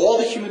 So all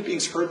the human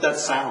beings heard that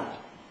sound.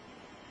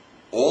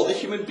 All the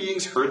human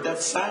beings heard that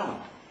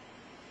sound.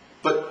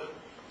 But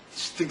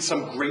think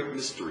some great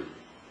mystery.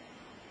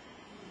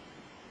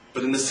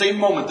 But in the same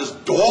moment, this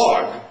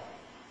dog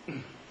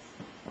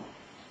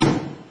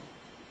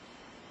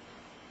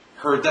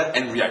heard that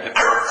and reacted.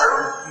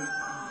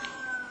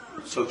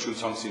 So True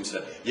Song Sim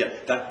said, yeah,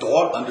 that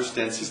dog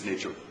understands his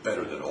nature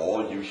better than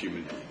all you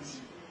human beings.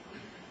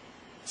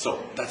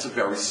 So that's a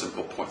very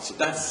simple point. So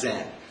that's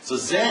Zen. So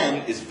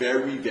Zen is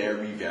very,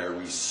 very,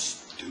 very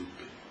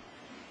stupid.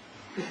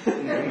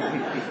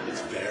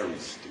 It's very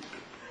stupid.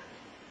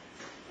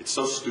 It's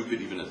so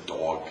stupid even a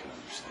dog can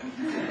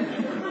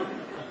understand.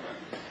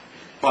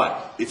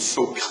 But it's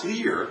so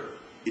clear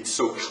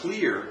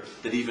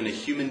that even a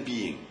human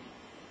being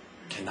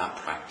cannot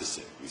practice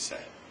it, we say.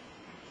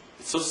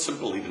 It's so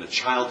simple, even a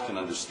child can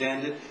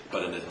understand it,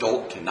 but an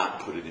adult cannot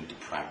put it into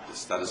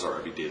practice. That is our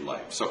everyday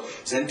life. So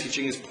Zen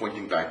teaching is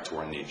pointing back to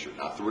our nature,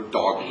 not through a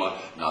dogma,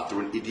 not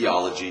through an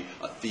ideology,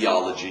 a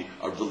theology,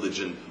 a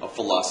religion, a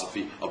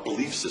philosophy, a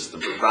belief system,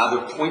 but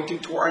rather pointing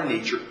to our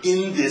nature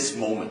in this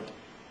moment.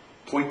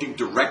 Pointing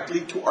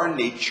directly to our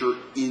nature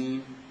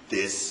in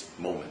this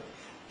moment.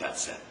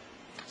 That's it.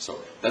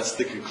 So that's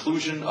the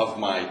conclusion of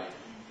my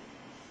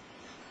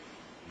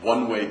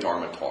one-way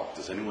Dharma talk.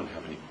 Does anyone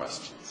have any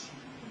questions?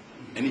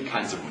 Any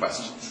kinds of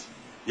questions?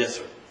 Yes,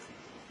 sir.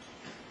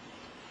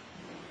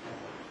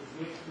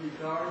 With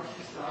regard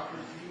to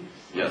Socrates,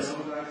 yes. know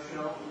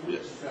thyself and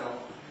yes. self.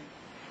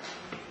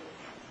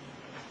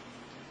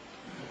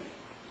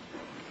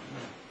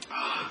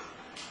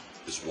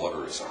 This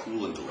water is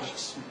cool and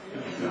delicious.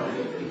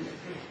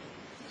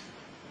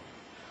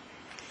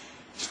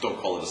 Just don't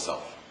call it a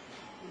self.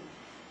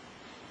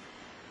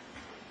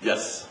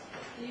 Yes?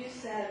 You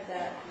said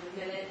that the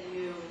minute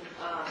you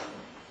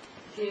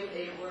give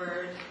a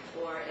word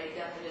or a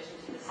definition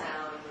to the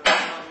sound or a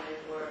moment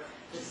or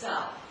the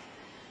self,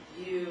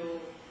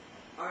 you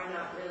are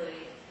not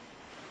really,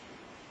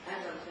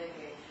 as I'm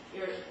thinking,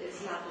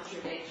 it's not the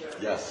true nature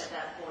of yes. it at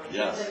that point.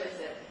 Yes. You limit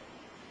it.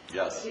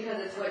 Yes. Because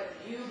it's what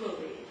you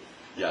believe.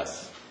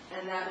 Yes.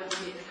 And that would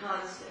be the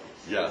constant.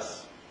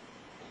 Yes.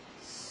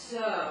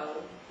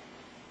 So,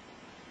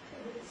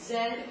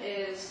 Zen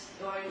is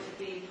going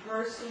to be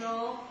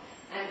personal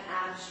and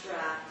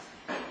abstract,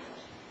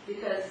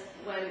 because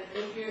I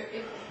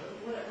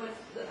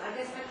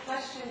guess my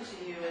question to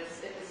you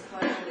is, if this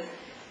question is,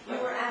 you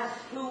were asked,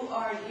 who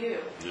are you?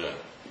 Yeah.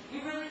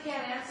 You really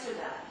can't answer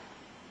that.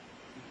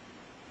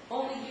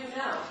 Only you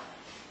know.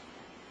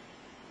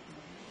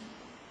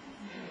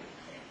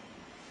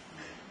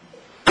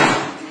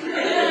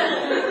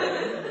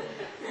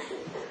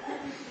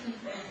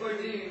 Or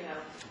do you know?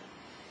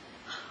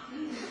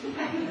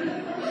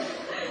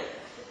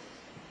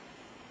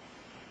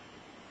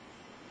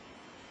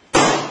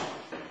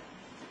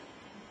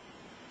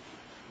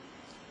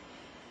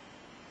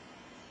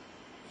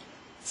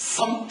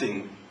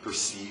 Something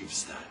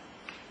perceives that.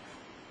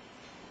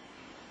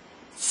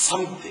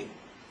 Something.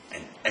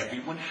 And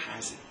everyone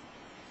has it.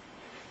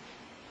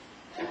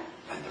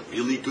 And the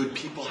really good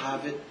people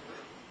have it,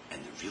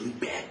 and the really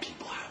bad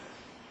people have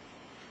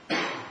it.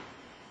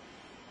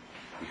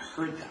 We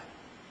heard that.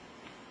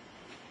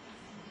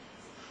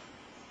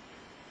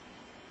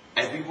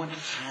 Everyone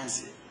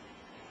has it.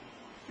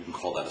 You can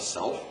call that a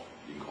self,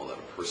 you can call that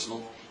a personal,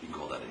 you can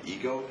call that an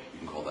ego, you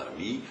can call that a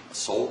me, a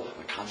soul,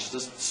 a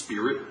consciousness, a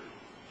spirit,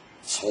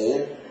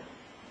 soul.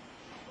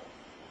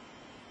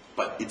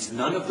 But it's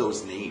none of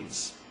those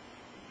names.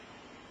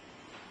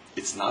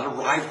 It's not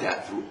arrived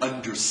at through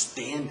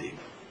understanding.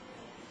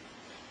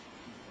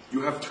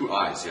 You have two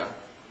eyes, yeah?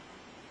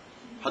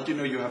 How do you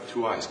know you have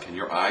two eyes? Can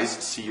your eyes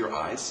see your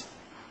eyes?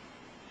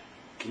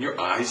 Can your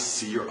eyes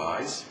see your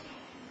eyes?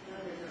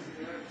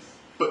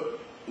 But,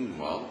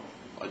 well,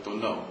 I don't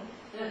know.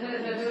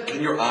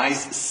 Can your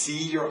eyes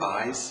see your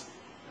eyes?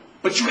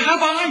 But you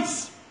have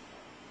eyes.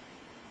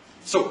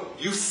 So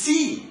you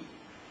see.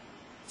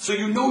 So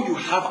you know you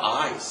have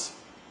eyes.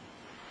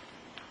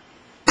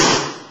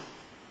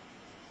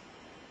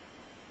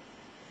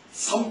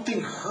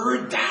 Something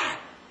heard that.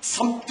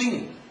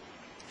 Something.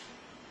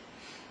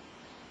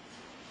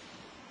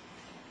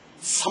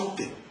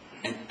 Something.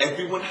 And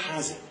everyone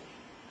has it.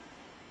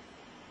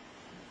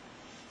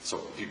 So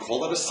if you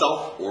call it a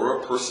self,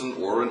 or a person,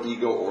 or an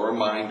ego, or a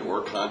mind, or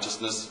a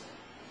consciousness,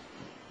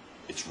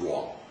 it's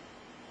wrong.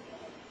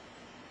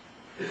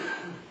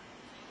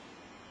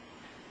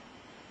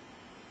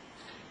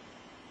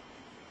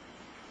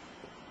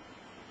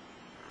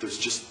 There's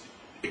just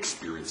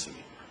experiencing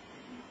it.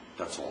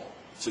 That's all.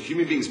 So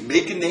human beings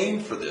make a name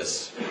for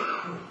this,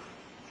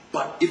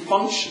 but it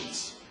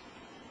functions.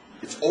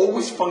 It's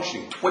always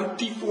functioning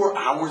 24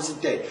 hours a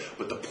day.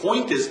 But the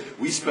point is,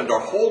 we spend our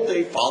whole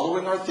day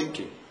following our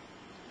thinking.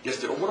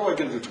 Yesterday, what am I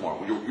going to do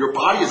tomorrow? Your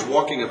body is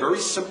walking a very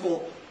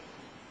simple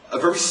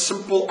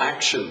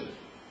action.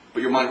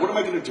 But your mind, what am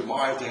I going to do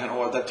tomorrow? I have to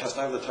handle that test.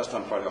 I have the test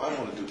on Friday. I don't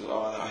want to do that.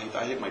 Oh,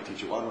 I hate my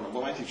teacher. Well, I don't know.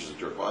 Well, my teacher's a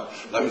jerk. Well,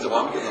 that means,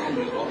 well, I'm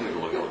going to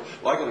go.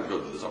 Well, I got to go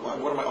to this. What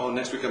am I? Oh,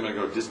 next week I'm going to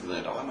go to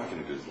Disneyland. Oh, I'm not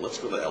going to do this. Let's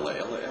go to LA.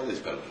 LA's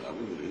better than that.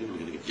 We're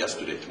going to get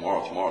yesterday,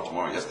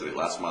 tomorrow, yesterday,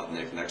 last month,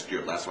 next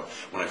year, last month.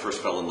 When I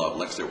first fell in love,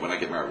 next year, when I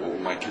get married, what will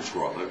my kids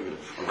grow up?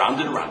 Around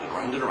and around and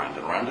around and around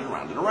and around and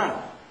around and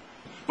around.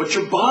 But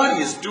your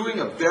body is doing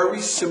a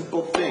very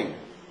simple thing.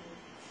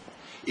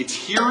 It's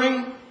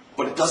hearing,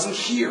 but it doesn't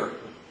hear.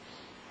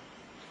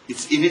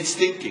 It's in its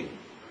thinking.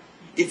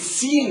 It's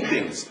seeing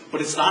things,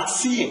 but it's not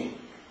seeing.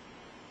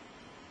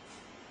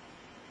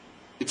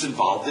 It's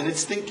involved in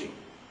its thinking.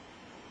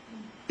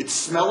 It's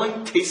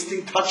smelling,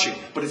 tasting, touching,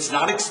 but it's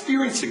not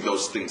experiencing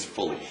those things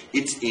fully.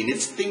 It's in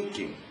its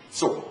thinking.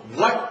 So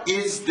what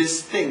is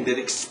this thing that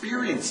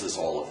experiences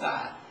all of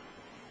that?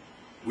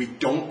 We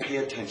don't pay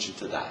attention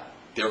to that.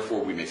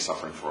 Therefore, we make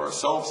suffering for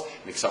ourselves,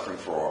 make suffering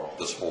for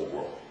this whole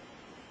world.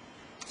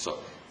 So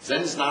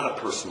Zen is not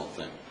a personal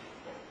thing.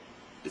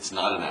 It's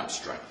not an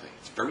abstract thing.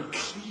 It's very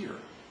clear.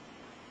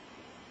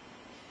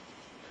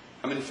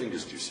 How many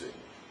fingers do you see?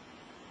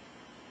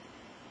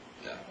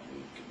 Yeah.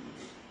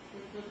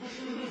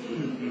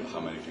 How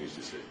many fingers do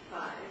you see?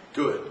 5.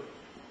 Good.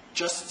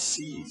 Just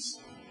sees.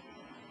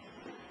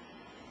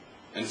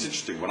 And it's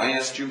interesting. When I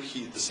asked you,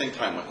 he at the same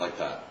time went like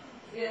that.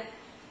 Yeah.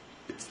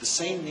 It's the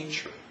same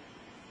nature.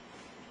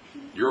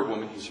 You're a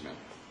woman, he's a man.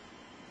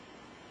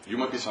 You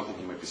might be something,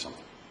 he might be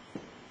something.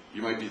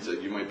 You might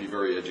be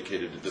very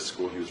educated at this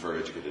school, he was very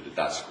educated at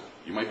that school.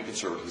 You might be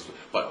conservative,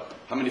 but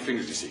how many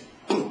fingers do you see?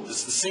 Boom!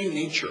 It's the same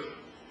nature.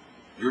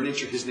 Your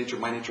nature, his nature,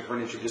 my nature, her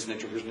nature, his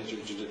nature, hers nature.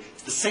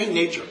 It's the same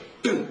nature.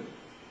 Boom!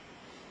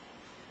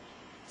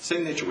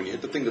 Same nature. When you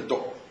hit the thing, the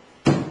dog.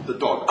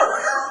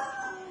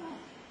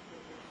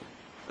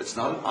 It's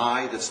not an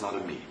I, that's not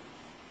a me.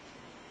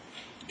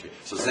 Okay.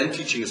 So Zen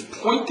teaching is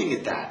pointing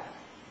at that.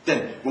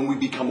 Then, when we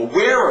become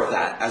aware of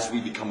that, as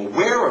we become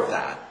aware of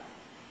that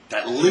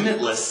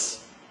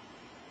limitless,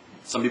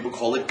 some people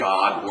call it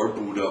God, or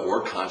Buddha,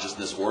 or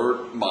consciousness,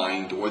 or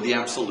mind, or the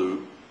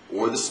absolute,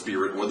 or the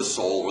spirit, or the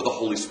soul, or the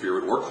Holy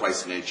Spirit, or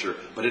Christ's nature,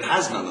 but it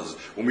has none of those.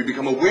 When we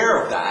become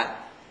aware of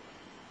that,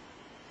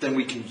 then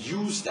we can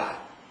use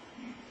that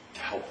to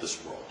help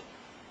this world.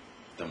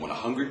 Then when a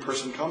hungry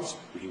person comes,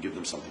 we can give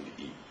them something to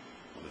eat.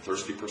 When a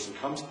thirsty person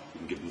comes, we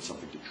can give them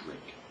something to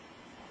drink.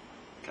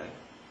 Okay?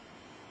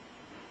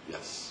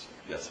 Yes.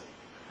 Yes.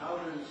 How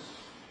does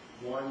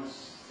one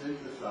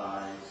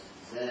synthesize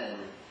Zen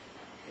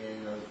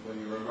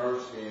when you're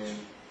immersed in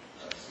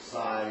a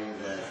society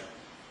that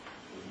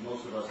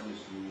most of us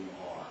used to move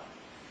on?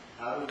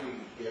 How do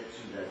we get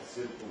to that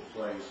simple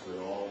place with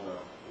all the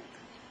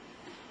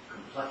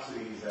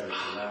complexities that are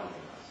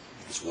surrounding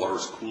us? This water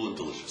is cool and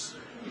delicious.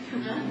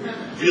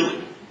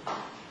 Really?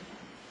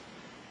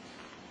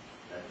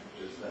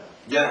 Just that.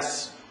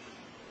 Yes.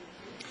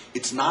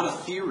 It's not a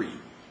theory.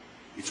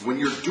 It's when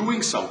you're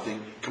doing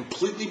something,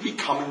 completely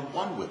becoming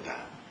one with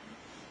that.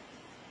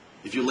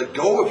 If you let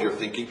go of your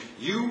thinking,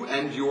 you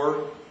and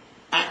your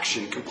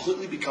action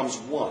completely becomes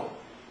one.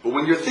 But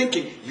when you're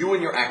thinking, you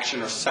and your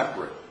action are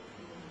separate.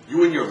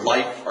 You and your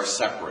life are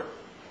separate.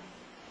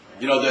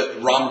 You know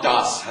that Ram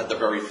Dass had the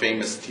very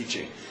famous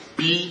teaching,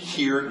 be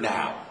here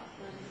now.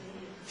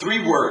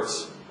 3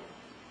 words.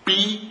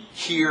 Be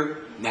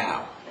here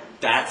now.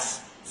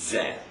 That's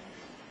Zen.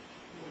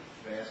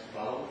 May I ask a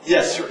follow-up?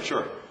 Yes,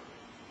 sure.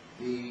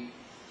 The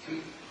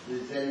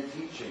Zen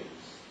teachings,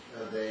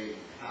 how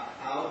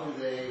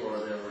do they, or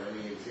are there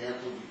any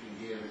examples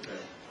you can give as to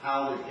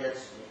how it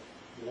gets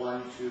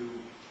one to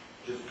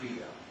just be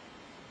them?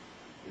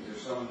 Is there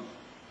some,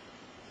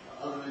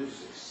 other than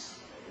just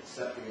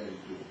accepting it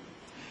and doing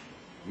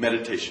it?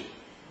 Meditation.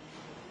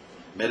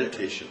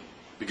 Meditation.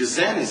 Because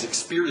Zen is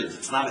experience.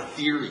 It's not a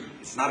theory.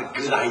 It's not a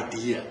good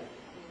idea.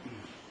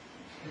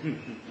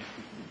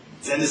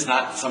 Zen is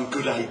not some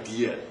good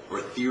idea or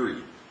a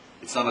theory.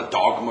 It's not a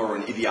dogma or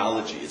an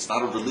ideology. It's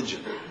not a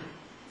religion.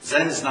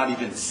 Zen is not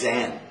even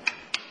Zen.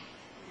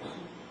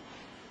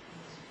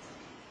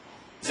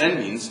 Zen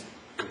means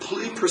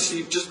completely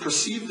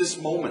perceive this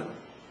moment.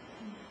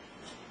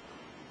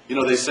 You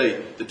know, they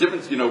say, the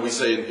difference, we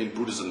say in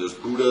Buddhism, there's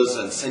Buddhas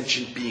and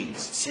sentient beings.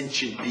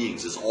 Sentient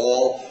beings is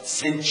all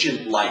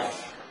sentient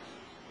life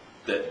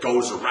that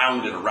goes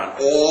around and around.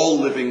 All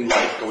living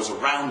life goes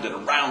around and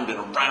around and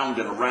around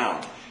and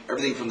around.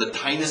 Everything from the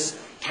tiniest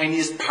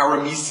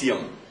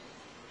paramecium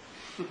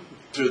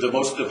to the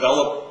most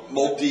developed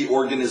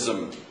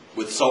multi-organism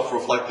with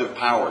self-reflective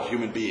power,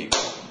 human beings.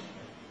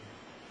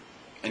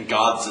 And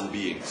gods and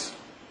beings.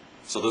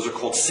 So those are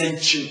called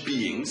sentient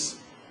beings.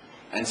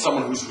 And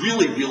someone who's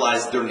really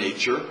realized their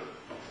nature,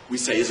 we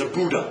say is a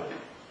Buddha.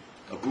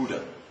 A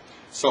Buddha.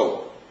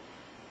 So,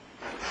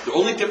 the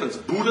only difference,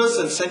 Buddhas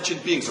and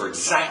sentient beings are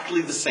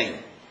exactly the same.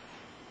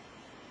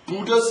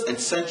 Buddhas and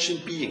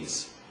sentient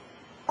beings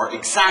are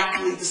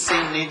exactly the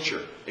same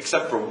nature,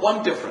 except for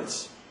one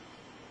difference.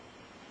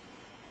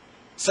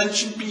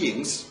 Sentient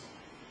beings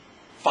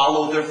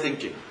follow their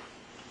thinking.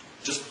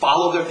 Just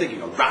follow their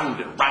thinking,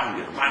 around and around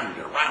and around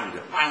and around and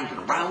around and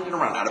around and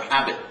around, out of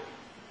habit.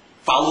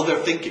 Follow their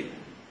thinking.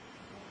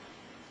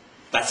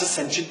 That's a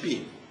sentient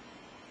being.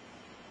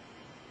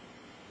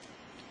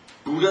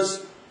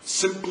 Buddhas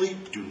simply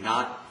do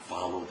not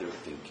follow their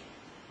thinking.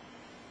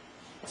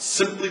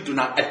 Simply do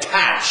not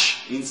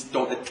attach, means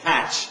don't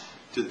attach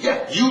to,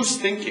 use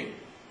thinking.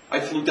 I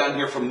flew down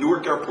here from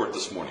Newark Airport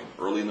this morning,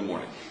 early in the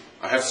morning.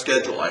 I have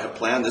schedule, I have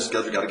planned this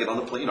schedule, got to get on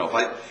the plane. If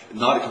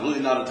I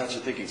completely not attached to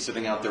thinking,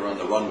 sitting out there on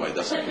the runway,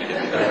 that's not going to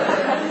get me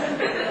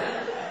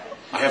there.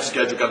 I have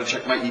schedule, got to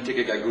check my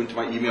e-ticket, got to go into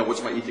my email,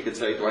 what's my e-ticket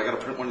say? Do I got to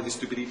print one of these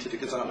stupid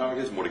e-tickets out now?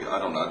 There's more to get. I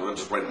don't know. I'll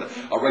just write it down.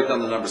 I'll write down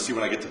the number, see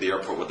when I get to the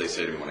airport what they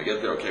say to me. When I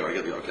get there, okay, when I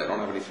get there, okay, I don't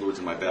have any fluids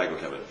in my bag,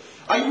 okay. But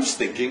I use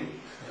thinking.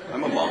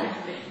 I'm a monk.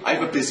 I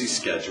have a busy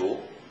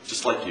schedule,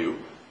 just like you.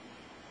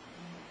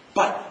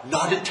 But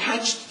not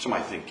attached to my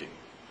thinking.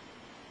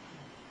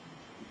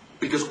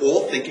 Because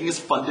all thinking is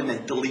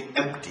fundamentally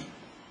empty.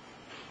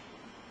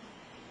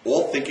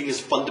 All thinking is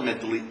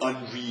fundamentally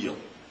unreal.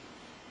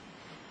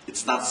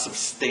 It's not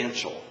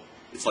substantial.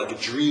 It's like a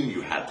dream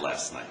you had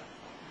last night.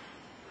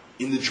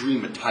 In the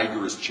dream, a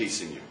tiger is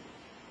chasing you.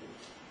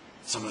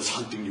 Someone is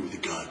hunting you with a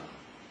gun.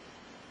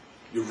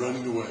 You're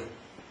running away.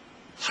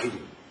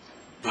 Hiding.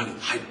 Running,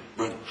 hiding,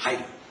 running,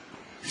 hiding.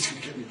 He's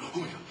going to get me. Oh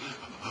my God.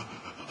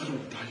 I don't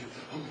want to die here.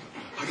 Oh my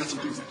God. I got some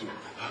things to do.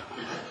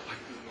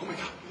 Oh my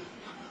God.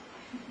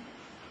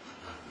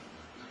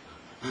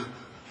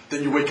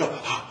 Then you wake up.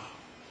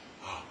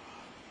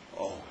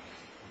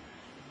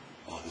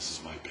 Oh, this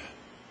is my bed.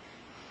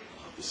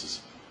 This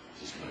is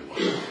my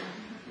wife.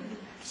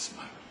 This is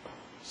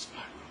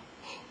my room.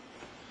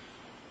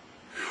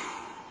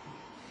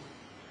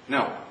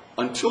 Now,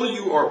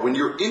 when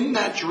you're in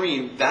that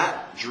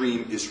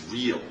dream is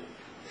real.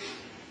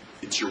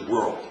 It's your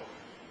world.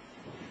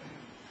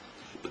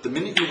 But the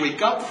minute you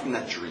wake up from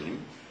that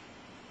dream,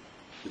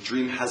 the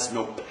dream has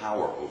no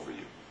power over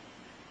you.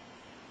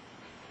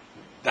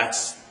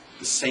 That's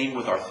the same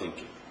with our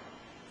thinking.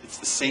 It's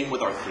the same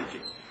with our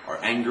thinking. Our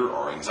anger,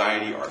 our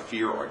anxiety, our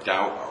fear, our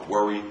doubt, our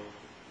worry,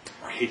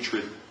 our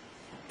hatred,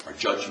 our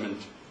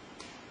judgment,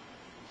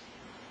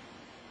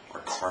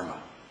 our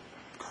karma.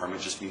 Karma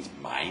just means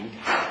mind.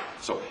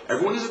 So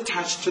everyone is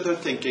attached to their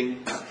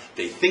thinking.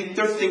 They think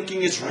their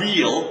thinking is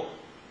real,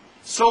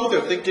 so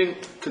their thinking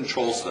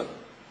controls them.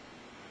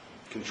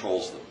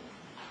 Controls them.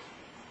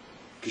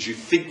 Because you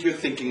think your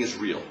thinking is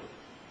real.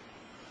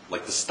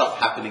 Like the stuff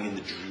happening in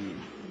the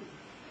dream.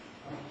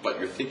 But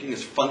your thinking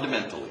is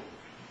fundamentally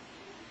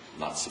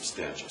not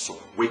substantial.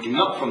 So waking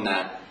up from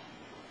that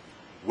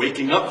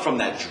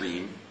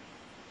dream,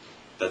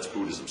 that's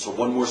Buddhism. So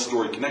one more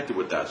story connected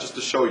with that, just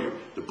to show you.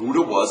 The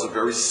Buddha was a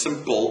very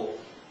simple,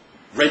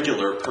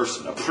 regular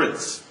person, a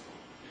prince.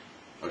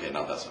 Okay,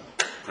 not that simple.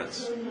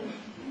 Prince.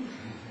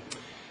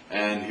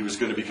 And he was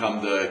going to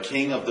become the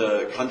king of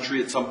the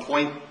country at some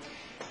point.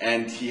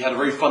 And he had a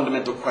very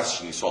fundamental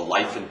question. He saw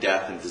life and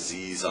death and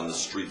disease on the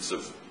streets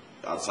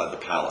outside the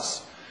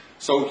palace.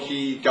 So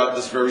he got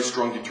this very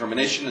strong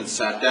determination and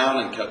sat down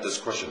and kept this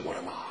question, what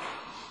am I?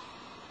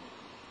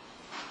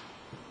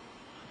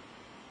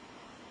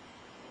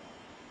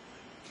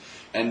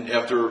 And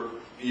after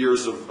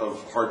years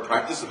of hard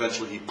practice,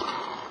 eventually he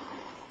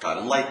got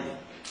enlightenment.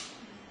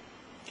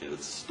 Okay,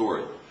 that's the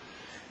story.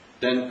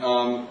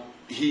 Then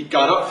he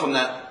got up from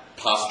that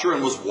posture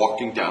and was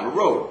walking down a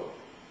road.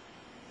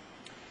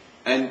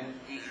 And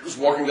he was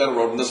walking down the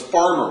road, and this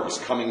farmer was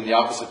coming in the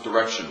opposite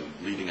direction,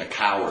 leading a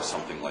cow or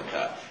something like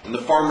that. And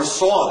the farmer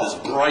saw this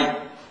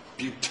bright,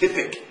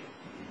 beatific,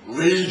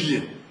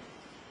 radiant,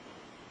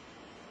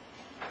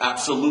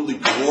 absolutely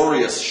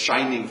glorious,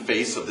 shining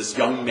face of this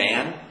young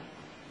man.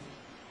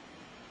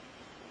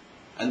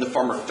 And the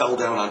farmer fell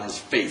down on his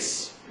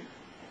face.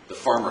 The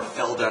farmer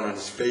fell down on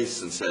his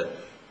face and said,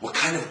 "What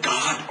kind of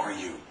God are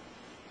you?"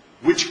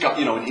 Which God,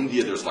 in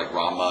India there's like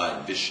Rama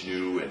and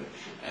Vishnu and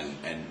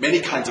many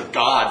kinds of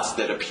gods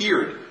that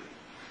appeared.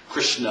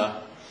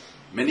 Krishna,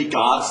 many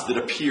gods that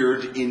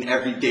appeared in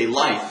everyday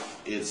life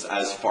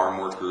as farm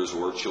workers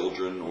or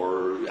children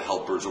or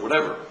helpers or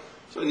whatever.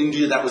 So in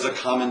India that was a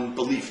common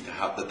belief to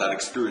have that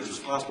experience was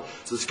possible.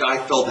 So this guy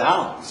fell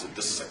down. He said,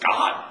 "This is a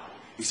god."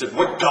 He said,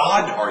 "What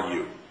God are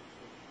you?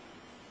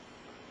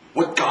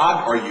 What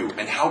God are you,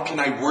 and how can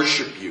I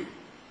worship you?"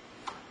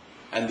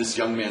 And this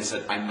young man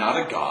said, "I'm not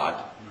a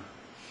god,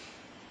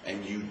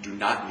 and you do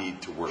not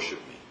need to worship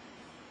me."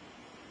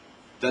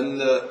 Then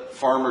the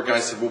farmer guy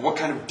said, "Well, what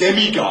kind of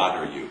demigod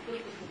are you?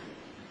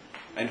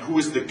 And who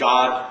is the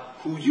God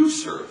who you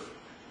serve?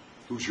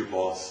 Who's your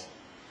boss?"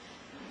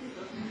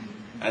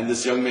 And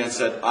this young man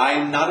said,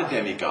 "I'm not a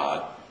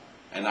demigod,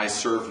 and I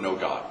serve no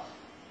God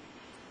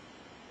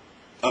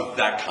of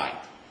that kind.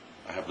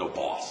 I have no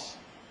boss,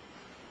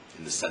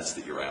 in the sense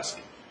that you're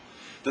asking."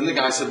 Then the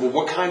guy said, "Well,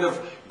 what kind of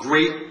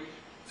great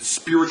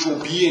spiritual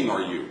being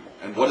are you?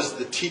 And what is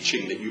the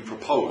teaching that you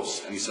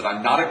propose?" And he said,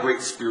 "I'm not a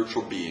great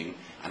spiritual being,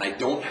 and I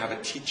don't have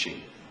a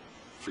teaching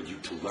for you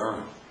to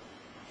learn."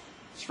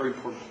 It's a very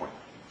important point.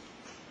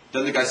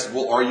 Then the guy said,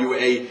 "Well, are you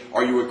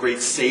a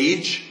great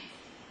sage?"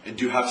 And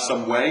do you have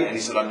some way? And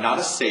he said, I'm not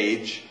a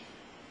sage,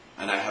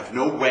 and I have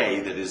no way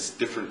that is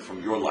different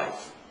from your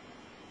life.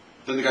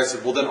 Then the guy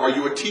said, well, then are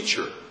you a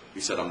teacher?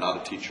 He said, I'm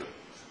not a teacher.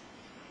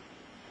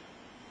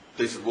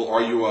 They said, well,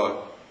 are you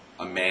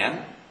a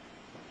man?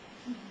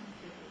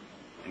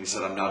 And he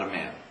said, I'm not a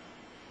man.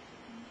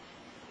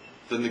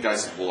 Then the guy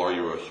said, well, are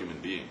you a human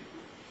being?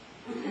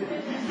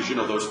 Because you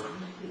know, those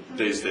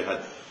days they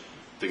had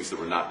things that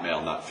were not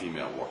male, not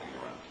female walking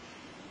around.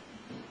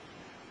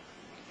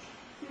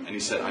 And he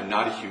said, I'm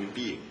not a human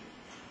being.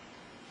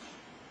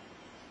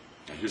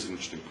 Now here's an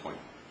interesting point.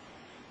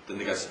 Then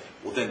the guy said,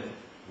 well then,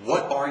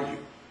 what are you?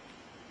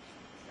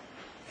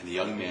 And the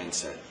young man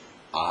said,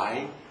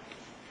 I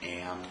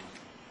am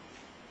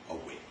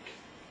awake.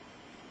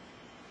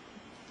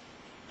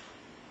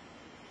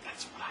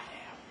 That's what I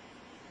am.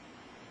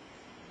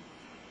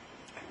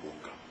 I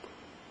woke up.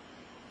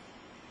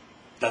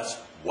 That's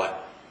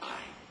what I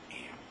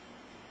am.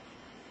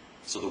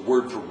 So the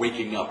word for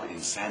waking up in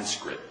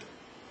Sanskrit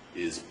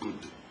is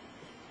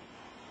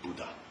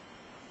Buddha.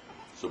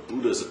 So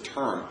Buddha is a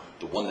term,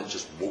 the one that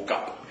just woke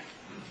up.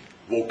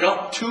 Woke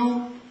up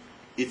to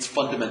its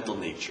fundamental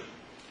nature.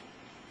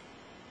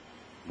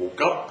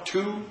 Woke up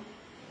to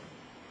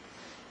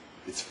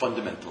its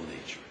fundamental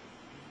nature.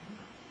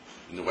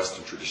 In the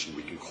Western tradition,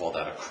 we can call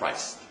that a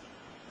Christ.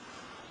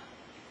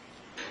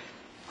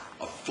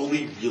 A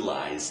fully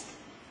realized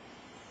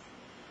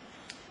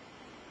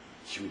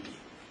human being.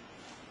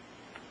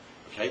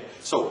 Okay?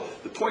 So,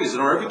 the point is, in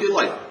our everyday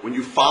life, when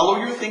you follow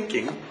your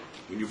thinking,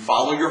 when you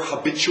follow your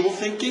habitual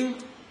thinking,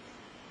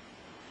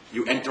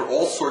 you enter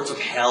all sorts of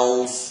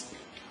hells,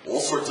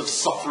 all sorts of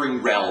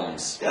suffering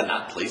realms. Yeah,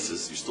 not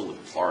places. You still live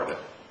in Florida.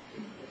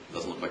 It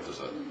doesn't look like there's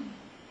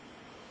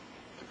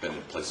I've been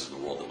in places in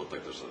the world that look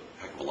like there's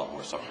a heck of a lot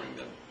more suffering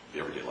than the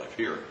everyday life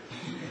here.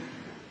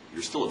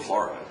 You're still in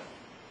Florida.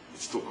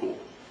 It's still cool. You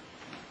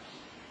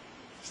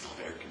still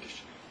have air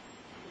conditioning.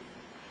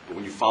 But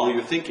when you follow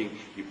your thinking,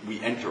 we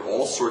enter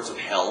all sorts of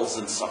hells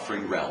and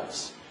suffering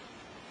realms.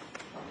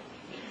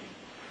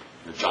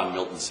 John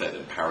Milton said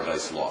in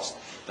Paradise Lost,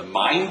 the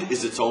mind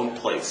is its own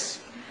place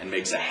and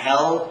makes a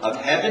hell of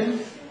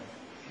heaven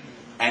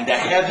and a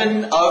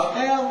heaven of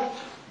hell.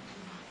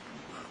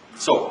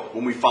 So,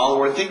 when we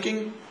follow our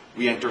thinking,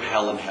 we enter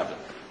hell and heaven.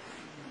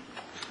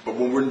 But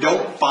when we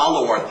don't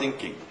follow our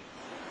thinking,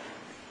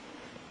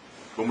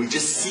 when we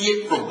just see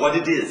it for what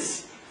it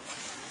is,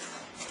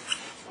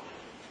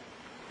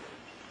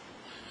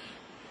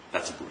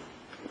 that's a Buddha.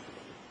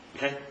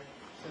 Okay?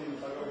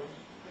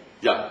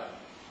 Yeah.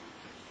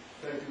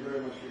 Thank you very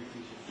much for your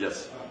teaching.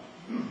 Yes.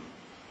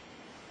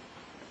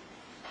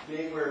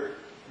 Being where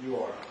you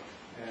are,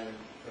 and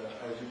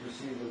as you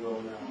perceive the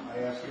world now, I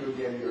ask you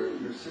again,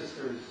 your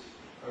sister's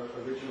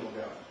original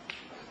doubt.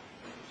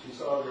 She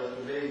saw the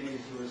babies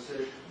who were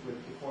sick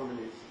with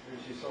deformities, and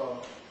she saw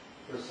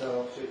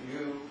herself, that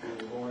you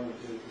were born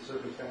into the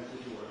circumstances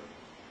you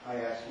were. I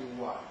ask you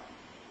why.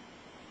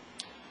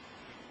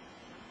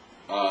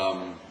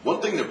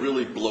 One thing that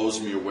really blows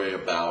me away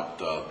about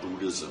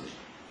Buddhism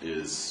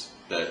is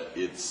that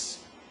it's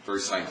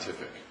very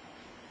scientific.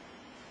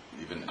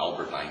 Even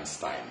Albert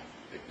Einstein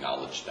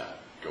acknowledged that.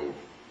 Go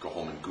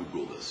home and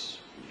Google this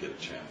when you get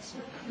a chance.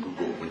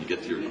 Google, when you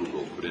get to your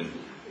Google, put in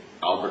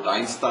Albert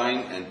Einstein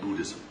and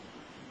Buddhism.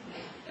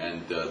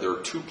 And there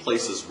are two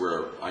places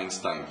where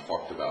Einstein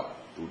talked about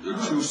Buddha. There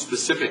are two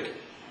specific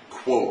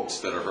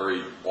quotes that are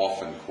very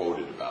often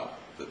quoted about.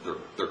 That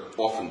they're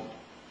often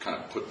kind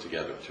of put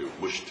together too,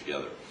 mushed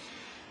together.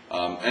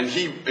 And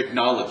he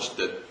acknowledged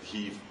that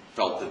he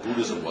felt that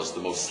Buddhism was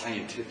the most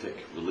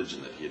scientific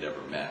religion that he had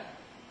ever met.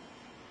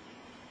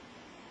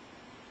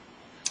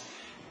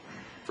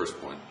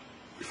 First point,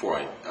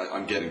 before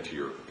I'm getting to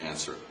your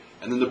answer.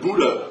 And then the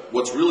Buddha,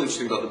 what's really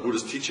interesting about the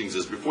Buddha's teachings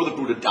is before the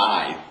Buddha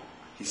died,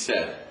 he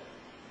said,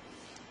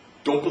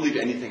 don't believe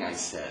anything I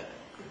said.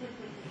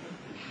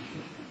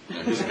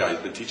 Now, here's a guy who's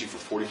been teaching for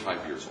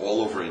 45 years,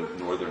 all over in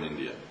northern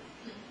India.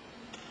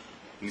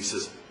 And he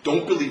says,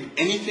 don't believe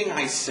anything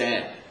I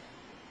said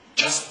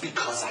just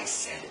because I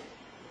said it.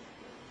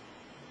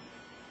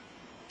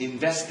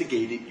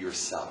 Investigate it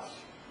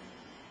yourself.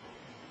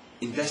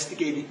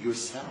 Investigate it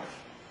yourself.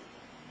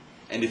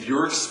 And if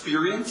your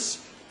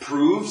experience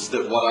proves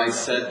that what I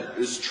said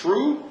is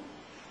true,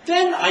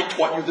 then I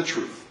taught you the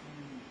truth.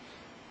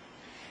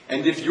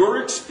 And if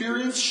your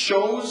experience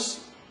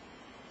shows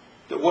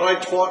that what I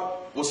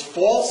taught was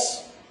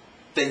false,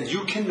 then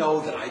you can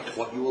know that I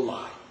taught you a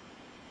lie.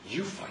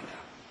 You find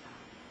out.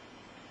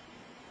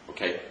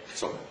 Okay?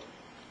 So,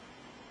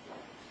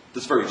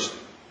 this is very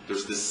interesting.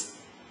 There's this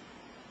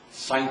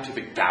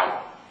scientific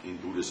doubt in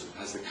Buddhism. It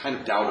has the kind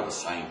of doubt of a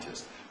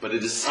scientist. But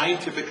it is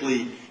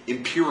scientifically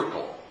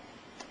empirical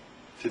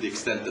to the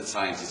extent that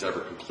science is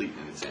ever complete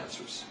in its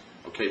answers.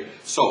 Okay?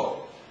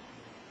 So,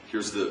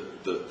 here's the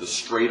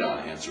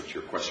straight-on answer to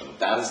your question.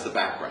 That is the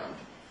background.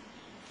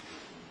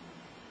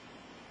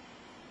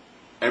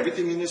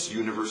 Everything in this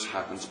universe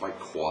happens by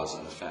cause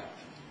and effect.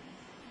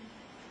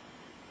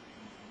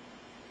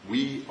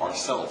 We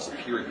ourselves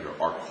appearing here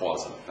are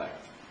cause and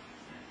effect.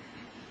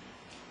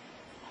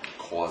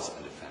 cause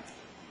and effect.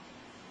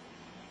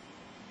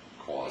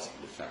 Cause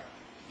and effect.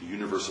 The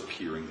universe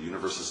appearing, the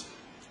universe's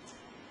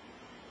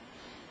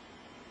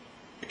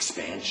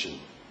expansion,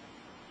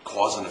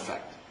 cause and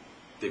effect.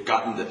 They've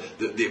gotten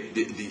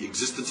the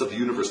existence of the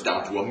universe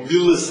down to a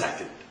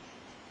millisecond.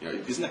 You know,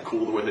 isn't that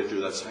cool the way they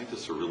do that?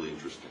 Scientists are really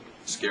interesting.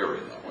 It's scary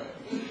in that way.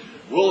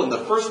 Well, in the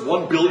first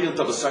 1/1000th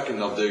of a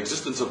second of the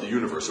existence of the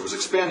universe, it was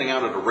expanding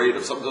out at a rate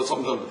of some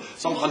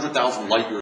 100,000 light years